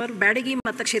ಶಿವಣ್ಣನವರ್, Byadgi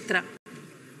ಮತಕ್ಷೇತ್ರ.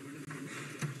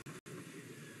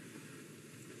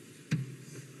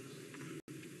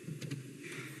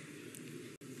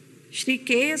 Shri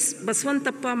KS.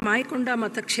 Basavanthappa, Mayakonda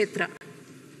ಮತಕ್ಷೇತ್ರ.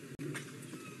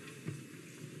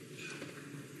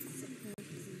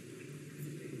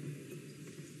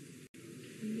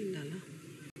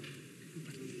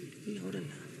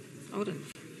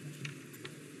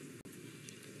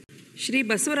 Shri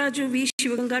Basavaraju V.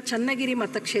 Shivaganga, Channagiri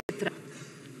ಮತಕ್ಷೇತ್ರ.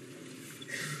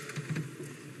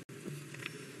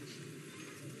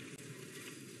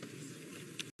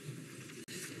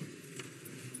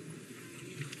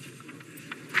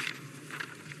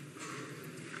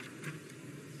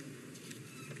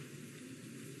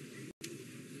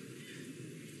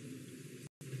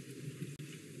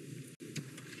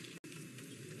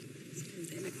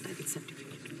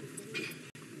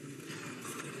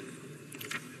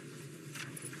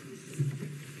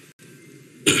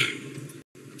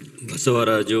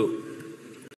 Basavaraju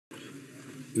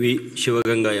V.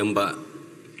 Shivaganga ಎಂಬ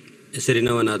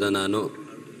ಹೆಸರಿನವನಾದ ನಾನು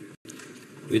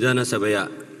ವಿಧಾನಸಭೆಯ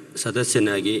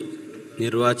ಸದಸ್ಯನಾಗಿ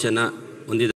ನಿರ್ವಾಚನ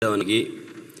ಹೊಂದಿದವನಾಗಿ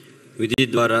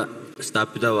ವಿಧಿದ್ವಾರ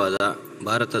ಸ್ಥಾಪಿತವಾದ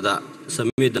ಭಾರತದ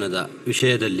ಸಂವಿಧಾನದ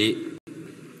ವಿಷಯದಲ್ಲಿ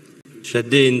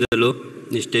ಶ್ರದ್ಧೆಯಿಂದಲೂ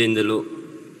ನಿಷ್ಠೆಯಿಂದಲೂ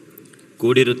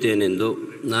ಕೂಡಿರುತ್ತೇನೆಂದು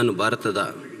ನಾನು ಭಾರತದ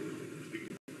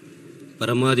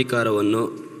ಪರಮಾಧಿಕಾರವನ್ನು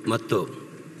ಮತ್ತು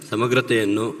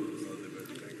ಸಮಗ್ರತೆಯನ್ನು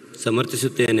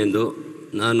ಸಮರ್ಥಿಸುತ್ತೇನೆಂದು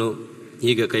ನಾನು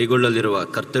ಈಗ ಕೈಗೊಳ್ಳಲಿರುವ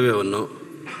ಕರ್ತವ್ಯವನ್ನು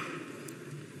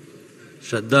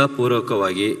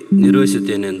ಶ್ರದ್ಧಾಪೂರ್ವಕವಾಗಿ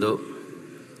ನಿರ್ವಹಿಸುತ್ತೇನೆಂದು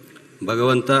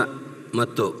ಭಗವಂತ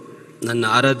ಮತ್ತು ನನ್ನ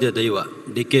ಆರಾಧ್ಯ ದೈವ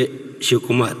ಡಿ.ಕೆ.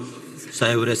 ಶಿವಕುಮಾರ್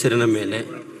ಸಾಹೇಬರ ಹೆಸರಿನ ಮೇಲೆ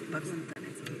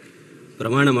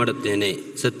ಪ್ರಮಾಣ ಮಾಡುತ್ತೇನೆ.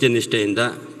 ಸತ್ಯನಿಷ್ಠೆಯಿಂದ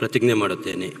ಪ್ರತಿಜ್ಞೆ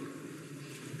ಮಾಡುತ್ತೇನೆ.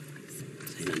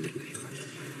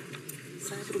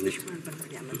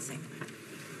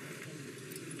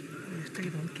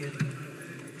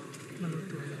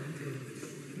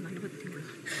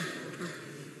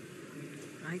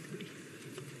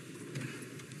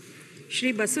 ಶ್ರೀ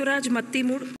ಬಸವರಾಜ್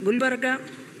ಮತ್ತಿಮೂಡ್, ಗುಲ್ಬರ್ಗ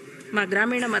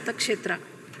ಗ್ರಾಮೀಣ ಮತಕ್ಷೇತ್ರ.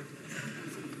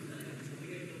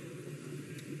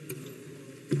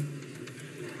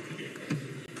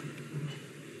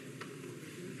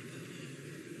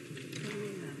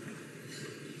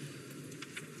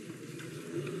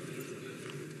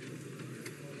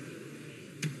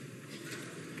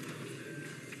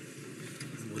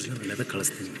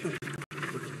 ಕಳಿಸ್ತೀನಿ.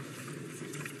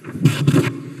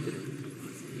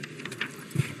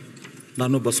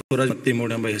 ನಾನು ಬಸವರಾಜ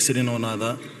ಮತ್ತಿಮೂಡ್ ಎಂಬ ಹೆಸರಿನವನಾದ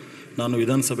ನಾನು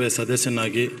ವಿಧಾನಸಭೆಯ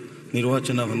ಸದಸ್ಯನಾಗಿ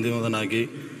ನಿರ್ವಾಚನ ಹೊಂದಿರುವುದನಾಗಿ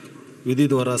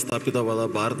ವಿಧಿದ್ವಾರ ಸ್ಥಾಪಿತವಾದ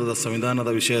ಭಾರತದ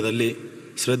ಸಂವಿಧಾನದ ವಿಷಯದಲ್ಲಿ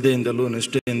ಶ್ರದ್ಧೆಯಿಂದಲೂ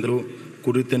ನಿಷ್ಠೆಯಿಂದಲೂ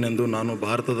ಕೂಡಿರುತ್ತೇನೆಂದು ನಾನು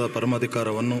ಭಾರತದ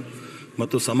ಪರಮಾಧಿಕಾರವನ್ನು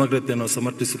ಮತ್ತು ಸಮಗ್ರತೆಯನ್ನು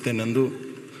ಸಮರ್ಥಿಸುತ್ತೇನೆಂದು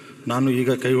ನಾನು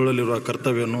ಈಗ ಕೈಗೊಳ್ಳಲಿರುವ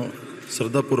ಕರ್ತವ್ಯವನ್ನು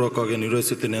ಶ್ರದ್ಧಾಪೂರ್ವಕವಾಗಿ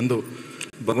ನಿರ್ವಹಿಸುತ್ತೇನೆಂದು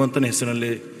ಭಗವಂತನ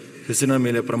ಹೆಸರಿನ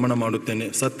ಮೇಲೆ ಪ್ರಮಾಣ ಮಾಡುತ್ತೇನೆ.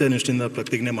 ಸತ್ಯನಿಷ್ಠೆಯಿಂದ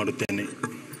ಪ್ರತಿಜ್ಞೆ ಮಾಡುತ್ತೇನೆ.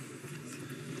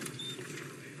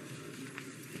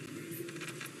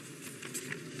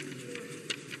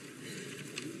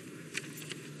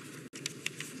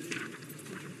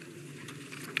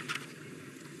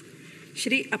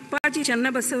 ಶ್ರೀ ಅಪ್ಪಾಜಿ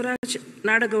ಚನ್ನಬಸವರಾಜ್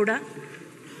ನಾಡಗೌಡ,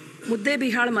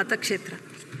 ಮುದ್ದೇಬಿಹಾಳ್ ಮತಕ್ಷೇತ್ರ.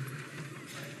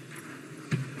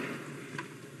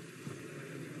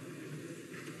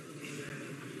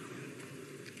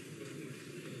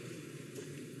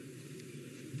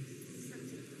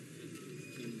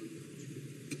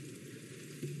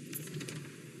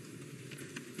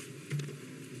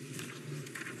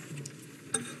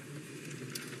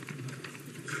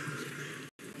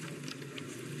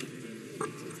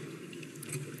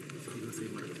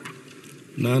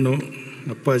 ನಾನು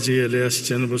ಅಪ್ಪಾಜಿ ಅಲಿಯಾಸ್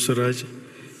ಚನ್ನಬಸವರಾಜ್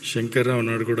ಶಂಕರರಾವ್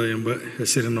ನಾಡಗೌಡ ಎಂಬ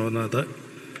ಹೆಸರಿನವನಾದ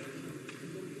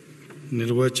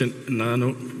ನಾನು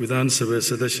ವಿಧಾನಸಭೆ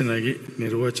ಸದಸ್ಯನಾಗಿ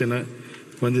ನಿರ್ವಾಚನ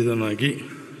ಹೊಂದಿದವನಾಗಿ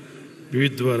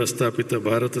ವಿವಿಧವಾರ ಸ್ಥಾಪಿತ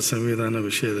ಭಾರತ ಸಂವಿಧಾನ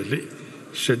ವಿಷಯದಲ್ಲಿ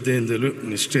ಶ್ರದ್ಧೆಯಿಂದಲೂ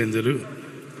ನಿಷ್ಠೆಯಿಂದಲೂ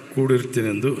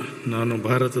ಕೂಡಿರುತ್ತೇನೆಂದು ನಾನು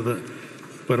ಭಾರತದ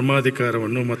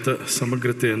ಪರಮಾಧಿಕಾರವನ್ನು ಮತ್ತು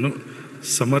ಸಮಗ್ರತೆಯನ್ನು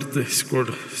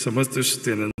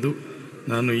ಸಮರ್ಥಿಸುತ್ತೇನೆಂದು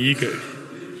ನಾನು ಈಗ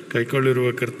ಕೈಗೊಳ್ಳಿರುವ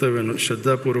ಕರ್ತವ್ಯವನ್ನು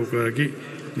ಶ್ರದ್ಧಾಪೂರ್ವಕವಾಗಿ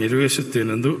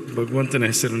ನಿರ್ವಹಿಸುತ್ತೇನೆಂದು ಭಗವಂತನ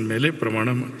ಹೆಸರಿನ ಮೇಲೆ ಪ್ರಮಾಣ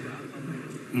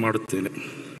ಮಾಡುತ್ತೇನೆ.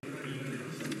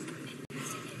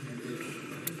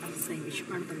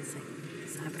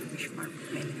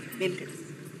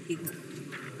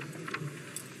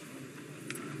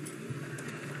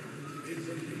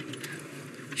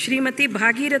 ಶ್ರೀಮತಿ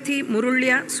ಭಾಗೀರಥಿ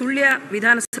ಮುರುಳ್ಯ, ಸುಳ್ಯ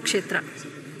ವಿಧಾನಸಭಾ ಕ್ಷೇತ್ರ.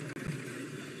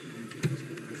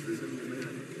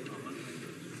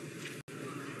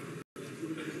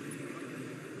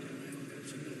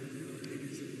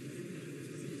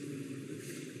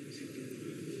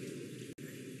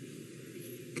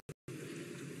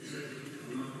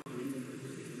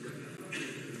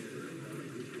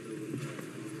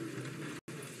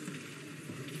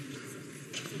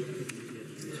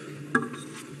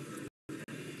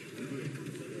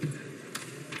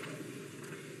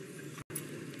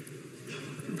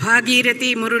 ಭಾಗೀರಥಿ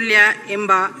ಮುರುಳ್ಯ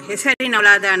ಎಂಬ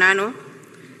ಹೆಸರಿನವಳಾದ ನಾನು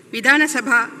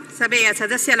ವಿಧಾನಸಭಾ ಸಭೆಯ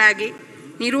ಸದಸ್ಯರಾಗಿ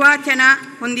ನಿರ್ವಾಚನ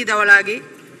ಹೊಂದಿದವಳಾಗಿ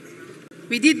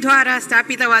ವಿಧಿದ್ವಾರ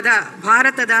ಸ್ಥಾಪಿತವಾದ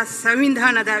ಭಾರತದ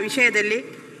ಸಂವಿಧಾನದ ವಿಷಯದಲ್ಲಿ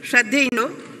ಶ್ರದ್ಧೆಯಿಂದಲೂ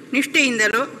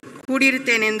ನಿಷ್ಠೆಯಿಂದಲೂ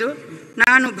ಕೂಡಿರುತ್ತೇನೆಂದು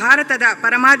ನಾನು ಭಾರತದ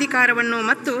ಪರಮಾಧಿಕಾರವನ್ನು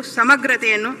ಮತ್ತು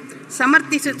ಸಮಗ್ರತೆಯನ್ನು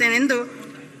ಸಮರ್ಥಿಸುತ್ತೇನೆಂದು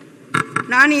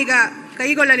ನಾನೀಗ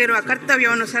ಕೈಗೊಳ್ಳಲಿರುವ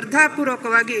ಕರ್ತವ್ಯವನ್ನು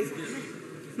ಶ್ರದ್ಧಾಪೂರ್ವಕವಾಗಿ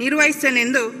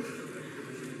ನಿರ್ವಹಿಸುತ್ತೇನೆಂದು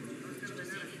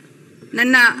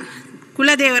ನನ್ನ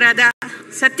ಕುಲದೇವರಾದ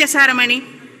ಸತ್ಯಸಾರಮಣಿ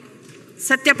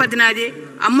ಸತ್ಯಪದ್ನಾಜಿ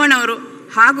ಅಮ್ಮನವರು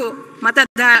ಹಾಗೂ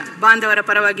ಮತದಾರ ಬಾಂಧವರ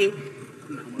ಪರವಾಗಿ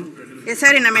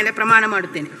ಹೆಸರಿನ ಮೇಲೆ ಪ್ರಮಾಣ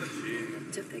ಮಾಡುತ್ತೇನೆ.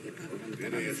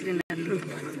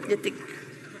 ಜೊತೆಗೆ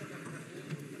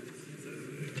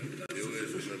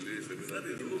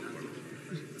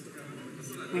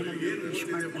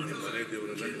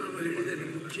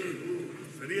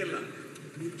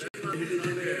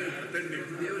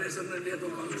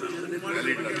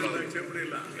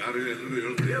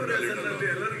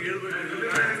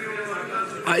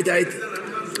ಆಯ್ತಾಯ್ತು.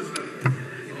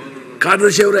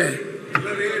 ಕಾರ್ಯದರ್ಶಿ ಅವರೇ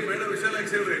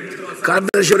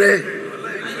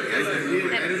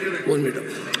ಒಂದು ಮೀಟರ್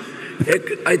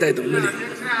ಆಯ್ತಾಯ್ತು. ನೋಡಿ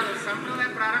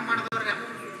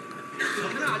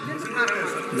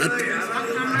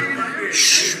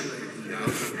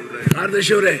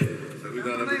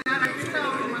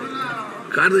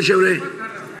ಕಾರ್ಯದರ್ಶಿ ಅವರೇ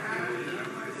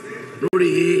ನೋಡಿ,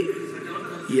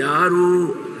 ಯಾರು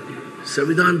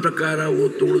ಸಂವಿಧಾನ ಪ್ರಕಾರ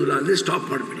ಓದ್ ತಗೊಳ್ಳೋದಿಲ್ಲ ಅಲ್ಲಿ ಸ್ಟಾಪ್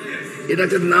ಮಾಡಿಬಿಡಿ.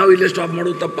 ಏನಾಗ್ತದೆ, ನಾವು ಇಲ್ಲೇ ಸ್ಟಾಪ್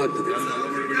ಮಾಡೋದು ತಪ್ಪಾಗ್ತದೆ.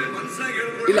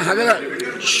 ಇಲ್ಲ ಹಾಗಲ್ಲ,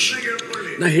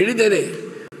 ನಾನು ಹೇಳಿದ್ದೇನೆ,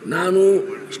 ನಾನು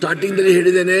ಸ್ಟಾರ್ಟಿಂಗ್ದಲ್ಲಿ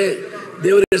ಹೇಳಿದ್ದೇನೆ,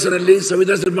 ದೇವರ ಹೆಸರಲ್ಲಿ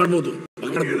ಸಂವಿಧಾನ ಮಾಡ್ಬೋದು.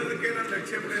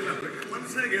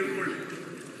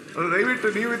 ದಯವಿಟ್ಟು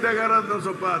ನೀವಿದ್ದಾಗ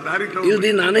ಸ್ವಲ್ಪ ದಾರಿ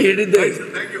ಇಲ್ಲಿ ನಾನೇ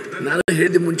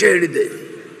ಹೇಳಿದ್ದೆ, ಮುಂಚೆ ಹೇಳಿದ್ದೆ.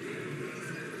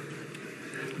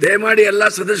 ದಯಮಾಡಿ ಎಲ್ಲ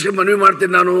ಸದಸ್ಯರು ಮನವಿ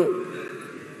ಮಾಡ್ತೇನೆ, ನಾನು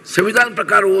ಸಂವಿಧಾನ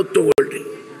ಪ್ರಕಾರ ಓದ್ ತಗೊಳ್ರಿ.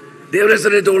 ದೇವರ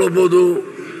ಹೆಸರಲ್ಲಿ ತಗೊಳ್ಬೋದು,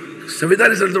 ಸಂವಿಧಾನ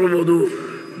ಹೆಸರಲ್ಲಿ ತಗೊಳ್ಬೋದು,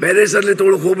 ಬೇರೆ ಹೆಸರಲ್ಲಿ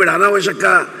ತಗೊಳಕ್ಕೆ ಹೋಗ್ಬೇಡ. ಅನಾವಶ್ಯಕ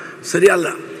ಸರಿಯಲ್ಲ.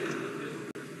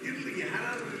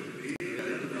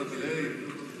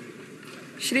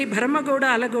 ಶ್ರೀ ಭರಮಗೌಡ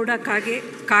ಅಲಗೌಡ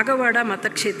ಕಾಗವಾಡ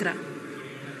ಮತಕ್ಷೇತ್ರ.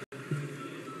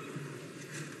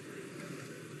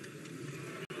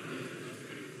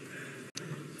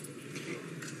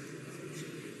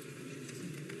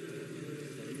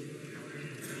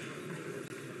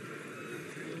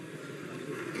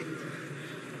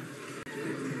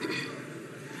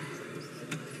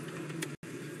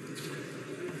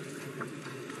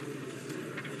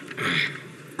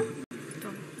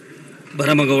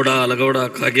 ಭರಮಗೌಡ ಅಲಗೌಡ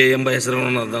ಕಾಗೆ ಎಂಬ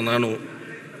ಹೆಸರನ್ನಾದ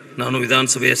ನಾನು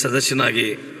ವಿಧಾನಸಭೆಯ ಸದಸ್ಯನಾಗಿ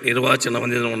ನಿರ್ವಾಚನ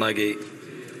ಹೊಂದಿದವನಾಗಿ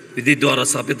ವಿಧಿದ್ವಾರ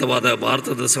ಸ್ಥಾಪಿತವಾದ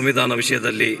ಭಾರತದ ಸಂವಿಧಾನ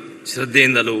ವಿಷಯದಲ್ಲಿ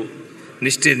ಶ್ರದ್ಧೆಯಿಂದಲೂ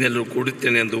ನಿಷ್ಠೆಯಿಂದಲೂ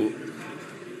ಕೂಡುತ್ತೇನೆಂದು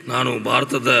ನಾನು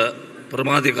ಭಾರತದ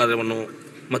ಪರಮಾಧಿಕಾರವನ್ನು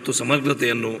ಮತ್ತು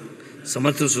ಸಮಗ್ರತೆಯನ್ನು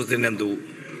ಸಮರ್ಥಿಸುತ್ತೇನೆಂದು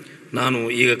ನಾನು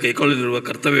ಈಗ ಕೈಗೊಳ್ಳಲಿರುವ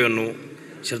ಕರ್ತವ್ಯವನ್ನು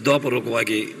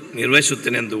ಶ್ರದ್ಧಾಪೂರ್ವಕವಾಗಿ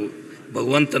ನಿರ್ವಹಿಸುತ್ತೇನೆಂದು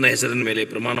ಭಗವಂತನ ಹೆಸರಿನ ಮೇಲೆ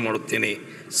ಪ್ರಮಾಣ ಮಾಡುತ್ತೇನೆ.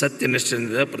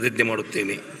 ಸತ್ಯನಿಷ್ಠೆಯಿಂದ ಪ್ರತಿಜ್ಞೆ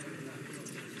ಮಾಡುತ್ತೇನೆ.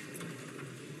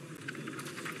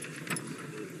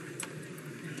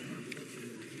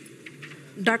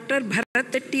 ಡಾಕ್ಟರ್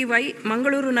ಭರತ್ ಟಿ.ವೈ.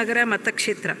 ಮಂಗಳೂರು ನಗರ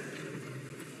ಮತಕ್ಷೇತ್ರ.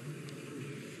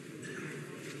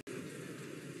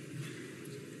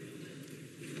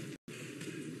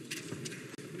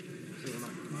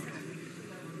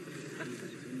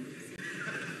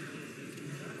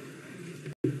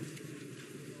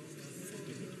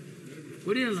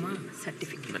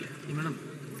 Certificate madam,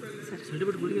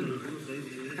 certificate ಕೊಡಿಯಲ್ಲ.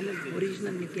 ಅಲ್ಲ,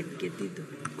 ಒರಿಜಿನಲ್ ಗೆದ್ದಿದ್ದು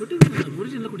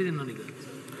ಒರಿಜಿನಲ್ ಕೊಟ್ಟಿದ್ದೀನಿ ನಾನೀಗ.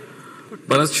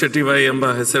 ಭರತ್ ಶೆಟ್ಟಿವೈ ಎಂಬ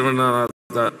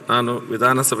ಹೆಸರಿನಾದ ನಾನು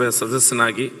ವಿಧಾನಸಭೆಯ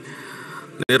ಸದಸ್ಯನಾಗಿ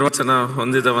ನಿರ್ವಾಚನ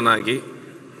ಹೊಂದಿದವನಾಗಿ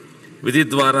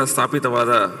ವಿಧಿದ್ವಾರ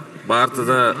ಸ್ಥಾಪಿತವಾದ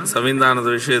ಭಾರತದ ಸಂವಿಧಾನದ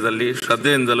ವಿಷಯದಲ್ಲಿ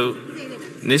ಶ್ರದ್ಧೆಯಿಂದಲೂ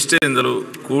ನಿಷ್ಠೆಯಿಂದಲೂ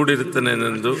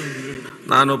ಕೂಡಿರುತ್ತೇನೆಂದು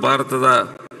ನಾನು ಭಾರತದ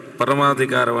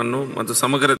ಪರಮಾಧಿಕಾರವನ್ನು ಮತ್ತು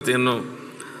ಸಮಗ್ರತೆಯನ್ನು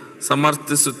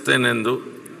ಸಮರ್ಥಿಸುತ್ತೇನೆಂದು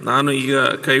ನಾನು ಈಗ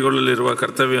ಕೈಗೊಳ್ಳಲಿರುವ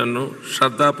ಕರ್ತವ್ಯವನ್ನು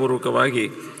ಶ್ರದ್ಧಾಪೂರ್ವಕವಾಗಿ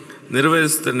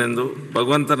ನಿರ್ವಹಿಸುತ್ತೇನೆಂದು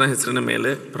ಭಗವಂತನ ಹೆಸರಿನ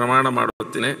ಮೇಲೆ ಪ್ರಮಾಣ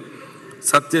ಮಾಡುತ್ತೇನೆ.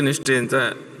 ಸತ್ಯನಿಷ್ಠೆಯಿಂದ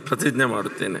ಪ್ರತಿಜ್ಞೆ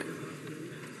ಮಾಡುತ್ತೇನೆ.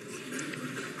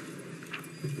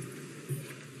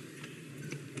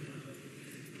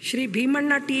 ಶ್ರೀ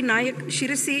ಭೀಮಣ್ಣ ಟಿ. ನಾಯಕ್,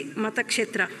 ಶಿರಸಿ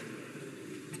ಮತಕ್ಷೇತ್ರ.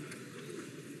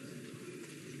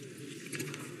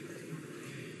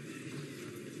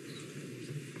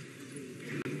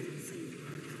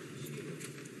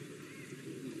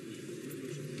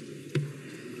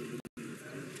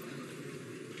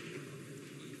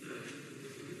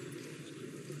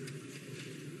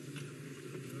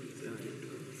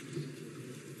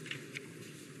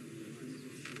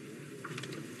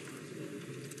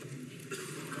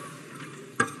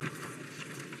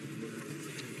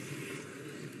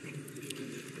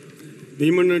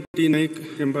 ಭೀಮಣ್ಣ ಟಿ. ನಾಯ್ಕ್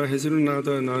ಎಂಬ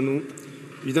ಹೆಸರಿನಾದ ನಾನು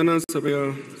ವಿಧಾನಸಭೆಯ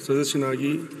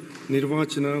ಸದಸ್ಯನಾಗಿ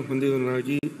ನಿರ್ವಾಚನ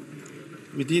ಹೊಂದಿದವನಾಗಿ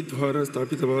ವಿಧಿದ್ವಾರ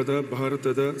ಸ್ಥಾಪಿತವಾದ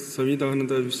ಭಾರತದ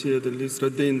ಸಂವಿಧಾನದ ವಿಷಯದಲ್ಲಿ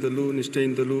ಶ್ರದ್ಧೆಯಿಂದಲೂ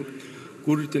ನಿಷ್ಠೆಯಿಂದಲೂ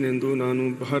ಕೂಡಿರುತ್ತೇನೆಂದು ನಾನು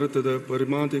ಭಾರತದ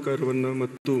ಪರಮಾಧಿಕಾರವನ್ನು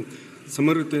ಮತ್ತು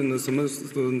ಸಮಗ್ರತೆಯನ್ನು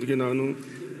ಸಮರ್ಥಿಸುವುದರೊಂದಿಗೆ ನಾನು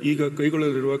ಈಗ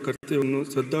ಕೈಗೊಳ್ಳಲಿರುವ ಕರ್ತವ್ಯವನ್ನು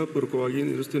ಶ್ರದ್ಧಾಪೂರ್ವಕವಾಗಿ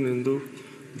ನಿರ್ವಹಿಸುತ್ತೇನೆಂದು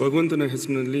ಭಗವಂತನ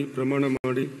ಹೆಸರಿನಲ್ಲಿ ಪ್ರಮಾಣ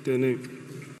ಮಾಡುತ್ತೇನೆ.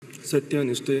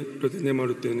 ಸತ್ಯನಿಷ್ಠೆ ಪ್ರತಿಜ್ಞೆ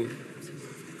ಮಾಡುತ್ತೇನೆ.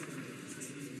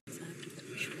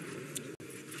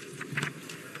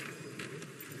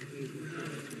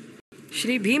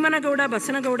 ಶ್ರೀ ಭೀಮನಗೌಡ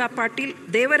ಬಸನಗೌಡ ಪಾಟೀಲ್,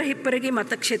 ದೇವರಹಿಪ್ಪರಗಿ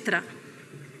ಮತಕ್ಷೇತ್ರ.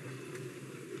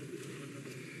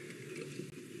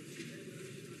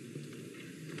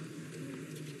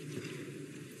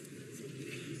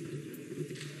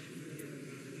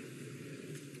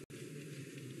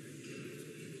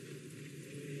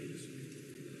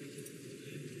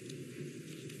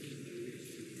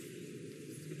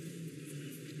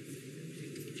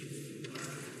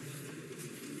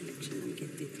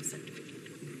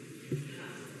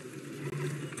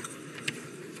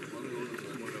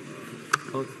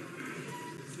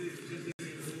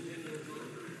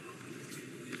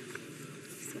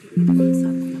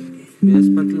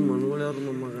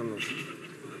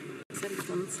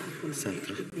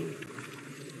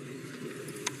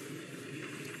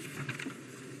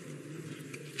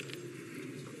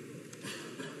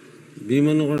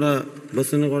 ಭೀಮನಗೌಡ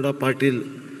ಬಸನಗೌಡ ಪಾಟೀಲ್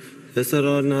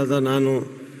ಹೆಸರನ್ನಾದ ನಾನು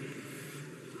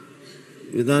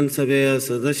ವಿಧಾನಸಭೆಯ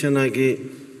ಸದಸ್ಯನಾಗಿ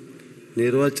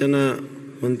ನಿರ್ವಾಚನ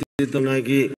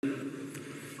ಹೊಂದಿದವನಾಗಿ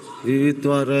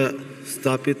ವಿಧಿದ್ವಾರ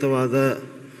ಸ್ಥಾಪಿತವಾದ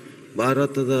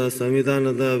ಭಾರತದ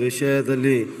ಸಂವಿಧಾನದ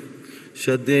ವಿಷಯದಲ್ಲಿ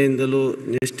ಶ್ರದ್ಧೆಯಿಂದಲೂ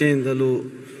ನಿಷ್ಠೆಯಿಂದಲೂ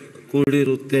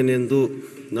ಕೂಡಿರುತ್ತೇನೆಂದು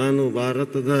ನಾನು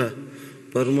ಭಾರತದ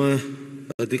ಪರಮ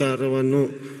ಅಧಿಕಾರವನ್ನು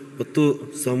ಮತ್ತು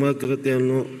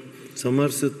ಸಮಗ್ರತೆಯನ್ನು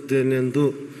ಸಮರ್ಥಿಸುತ್ತೇನೆಂದು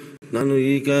ನಾನು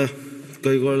ಈಗ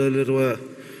ಕೈಗೊಳ್ಳಲಿರುವ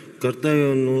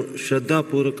ಕರ್ತವ್ಯವನ್ನು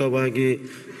ಶ್ರದ್ಧಾಪೂರ್ವಕವಾಗಿ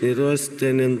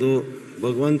ನಿರ್ವಹಿಸುತ್ತೇನೆಂದು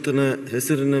ಭಗವಂತನ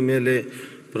ಹೆಸರಿನ ಮೇಲೆ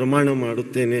ಪ್ರಮಾಣ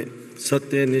ಮಾಡುತ್ತೇನೆ.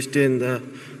 ಸತ್ಯನಿಷ್ಠೆಯಿಂದ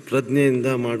ಪ್ರಜ್ಞೆಯಿಂದ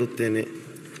ಮಾಡುತ್ತೇನೆ.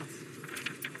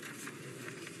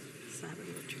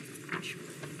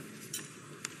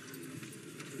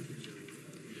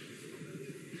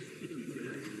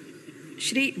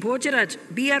 ಶ್ರೀ ಭೋಜರಾಜ್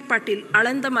ಬಿ.ಆರ್. ಪಾಟೀಲ್,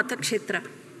 ಆಳಂದ ಮತಕ್ಷೇತ್ರ.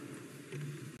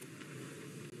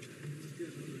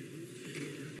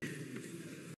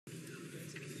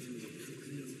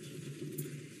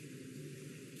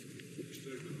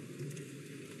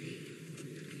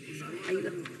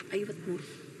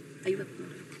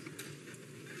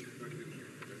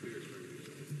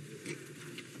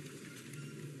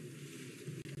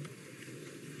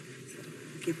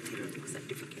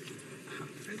 ಸರ್ಟಿಫಿಕೇಟ್.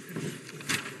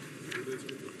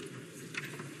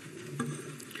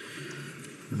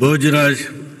 ಭೋಜರಾಜ್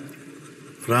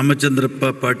ರಾಮಚಂದ್ರಪ್ಪ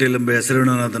ಪಾಟೀಲ್ ಎಂಬ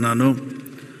ಹೆಸರಿನವನಾದ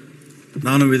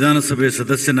ನಾನು ವಿಧಾನಸಭೆಯ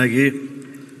ಸದಸ್ಯನಾಗಿ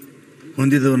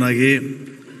ಹೊಂದಿದವನಾಗಿ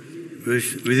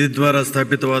ವಿಧಿದ್ವಾರ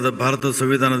ಸ್ಥಾಪಿತವಾದ ಭಾರತದ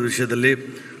ಸಂವಿಧಾನದ ವಿಷಯದಲ್ಲಿ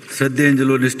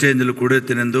ಶ್ರದ್ಧೆಯಿಂದಲೂ ನಿಷ್ಠೆಯಿಂದಲೂ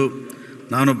ಕೂಡಿರುತ್ತೇನೆಂದು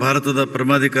ನಾನು ಭಾರತದ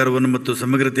ಪರಮಾಧಿಕಾರವನ್ನು ಮತ್ತು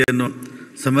ಸಮಗ್ರತೆಯನ್ನು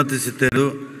ಸಮರ್ಥಿಸುತ್ತೇನೆಂದು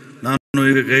ನಾನು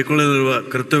ಈಗ ಕೈಗೊಳ್ಳಲಿರುವ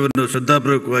ಕರ್ತವ್ಯವನ್ನು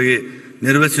ಶ್ರದ್ಧಾಪೂರ್ವಕವಾಗಿ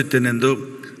ನಿರ್ವಹಿಸುತ್ತೇನೆಂದು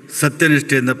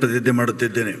ಸತ್ಯನಿಷ್ಠೆಯಿಂದ ಪ್ರತಿಜ್ಞೆ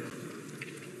ಮಾಡುತ್ತಿದ್ದೇನೆ.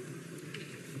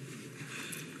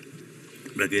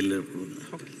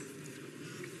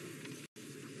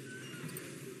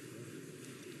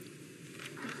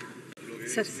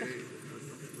 ಸರ್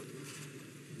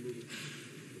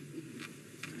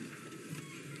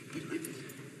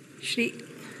ಶ್ರೀ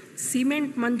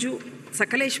ಸಿಮೆಂಟ್ ಮಂಜು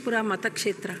ಸಕಲೇಶ್ಪುರ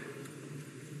ಮತಕ್ಷೇತ್ರ.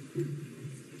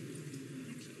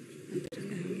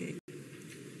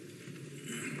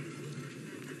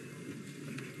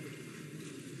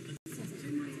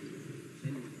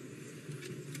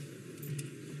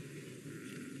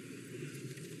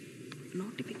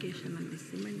 ನೋಟಿಫಿಕೇಶನ್ ಅಲ್ಲಿ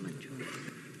ಸಿಮೆಂಟ್ ಮಂಜು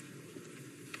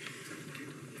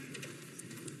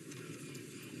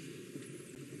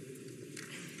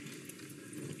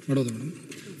ಮಾಡೋದು ಮೇಡಮ್.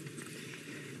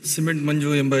 ಸಿಮೆಂಟ್ ಮಂಜು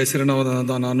ಎಂಬ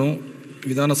ಹೆಸರಿನವನಾದ ನಾನು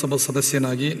ವಿಧಾನಸಭಾ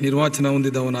ಸದಸ್ಯನಾಗಿ ನಿರ್ವಾಚನ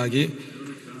ಹೊಂದಿದವನಾಗಿ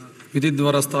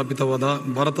ವಿಧಿದ್ವಾರ ಸ್ಥಾಪಿತವಾದ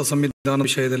ಭಾರತ ಸಂವಿಧಾನ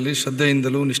ವಿಷಯದಲ್ಲಿ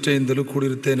ಶ್ರದ್ಧೆಯಿಂದಲೂ ನಿಷ್ಠೆಯಿಂದಲೂ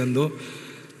ಕೂಡಿರುತ್ತೇನೆಂದು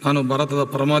ನಾನು ಭಾರತದ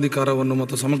ಪರಮಾಧಿಕಾರವನ್ನು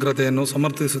ಮತ್ತು ಸಮಗ್ರತೆಯನ್ನು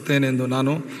ಸಮರ್ಥಿಸುತ್ತೇನೆಂದು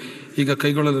ನಾನು ಈಗ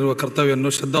ಕೈಗೊಳ್ಳಲಿರುವ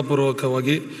ಕರ್ತವ್ಯವನ್ನು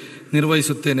ಶ್ರದ್ಧಾಪೂರ್ವಕವಾಗಿ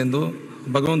ನಿರ್ವಹಿಸುತ್ತೇನೆಂದು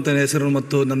ಭಗವಂತನ ಹೆಸರು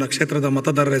ಮತ್ತು ನನ್ನ ಕ್ಷೇತ್ರದ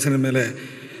ಮತದಾರರ ಹೆಸರಿನ ಮೇಲೆ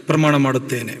ಪ್ರಮಾಣ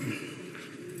ಮಾಡುತ್ತೇನೆ.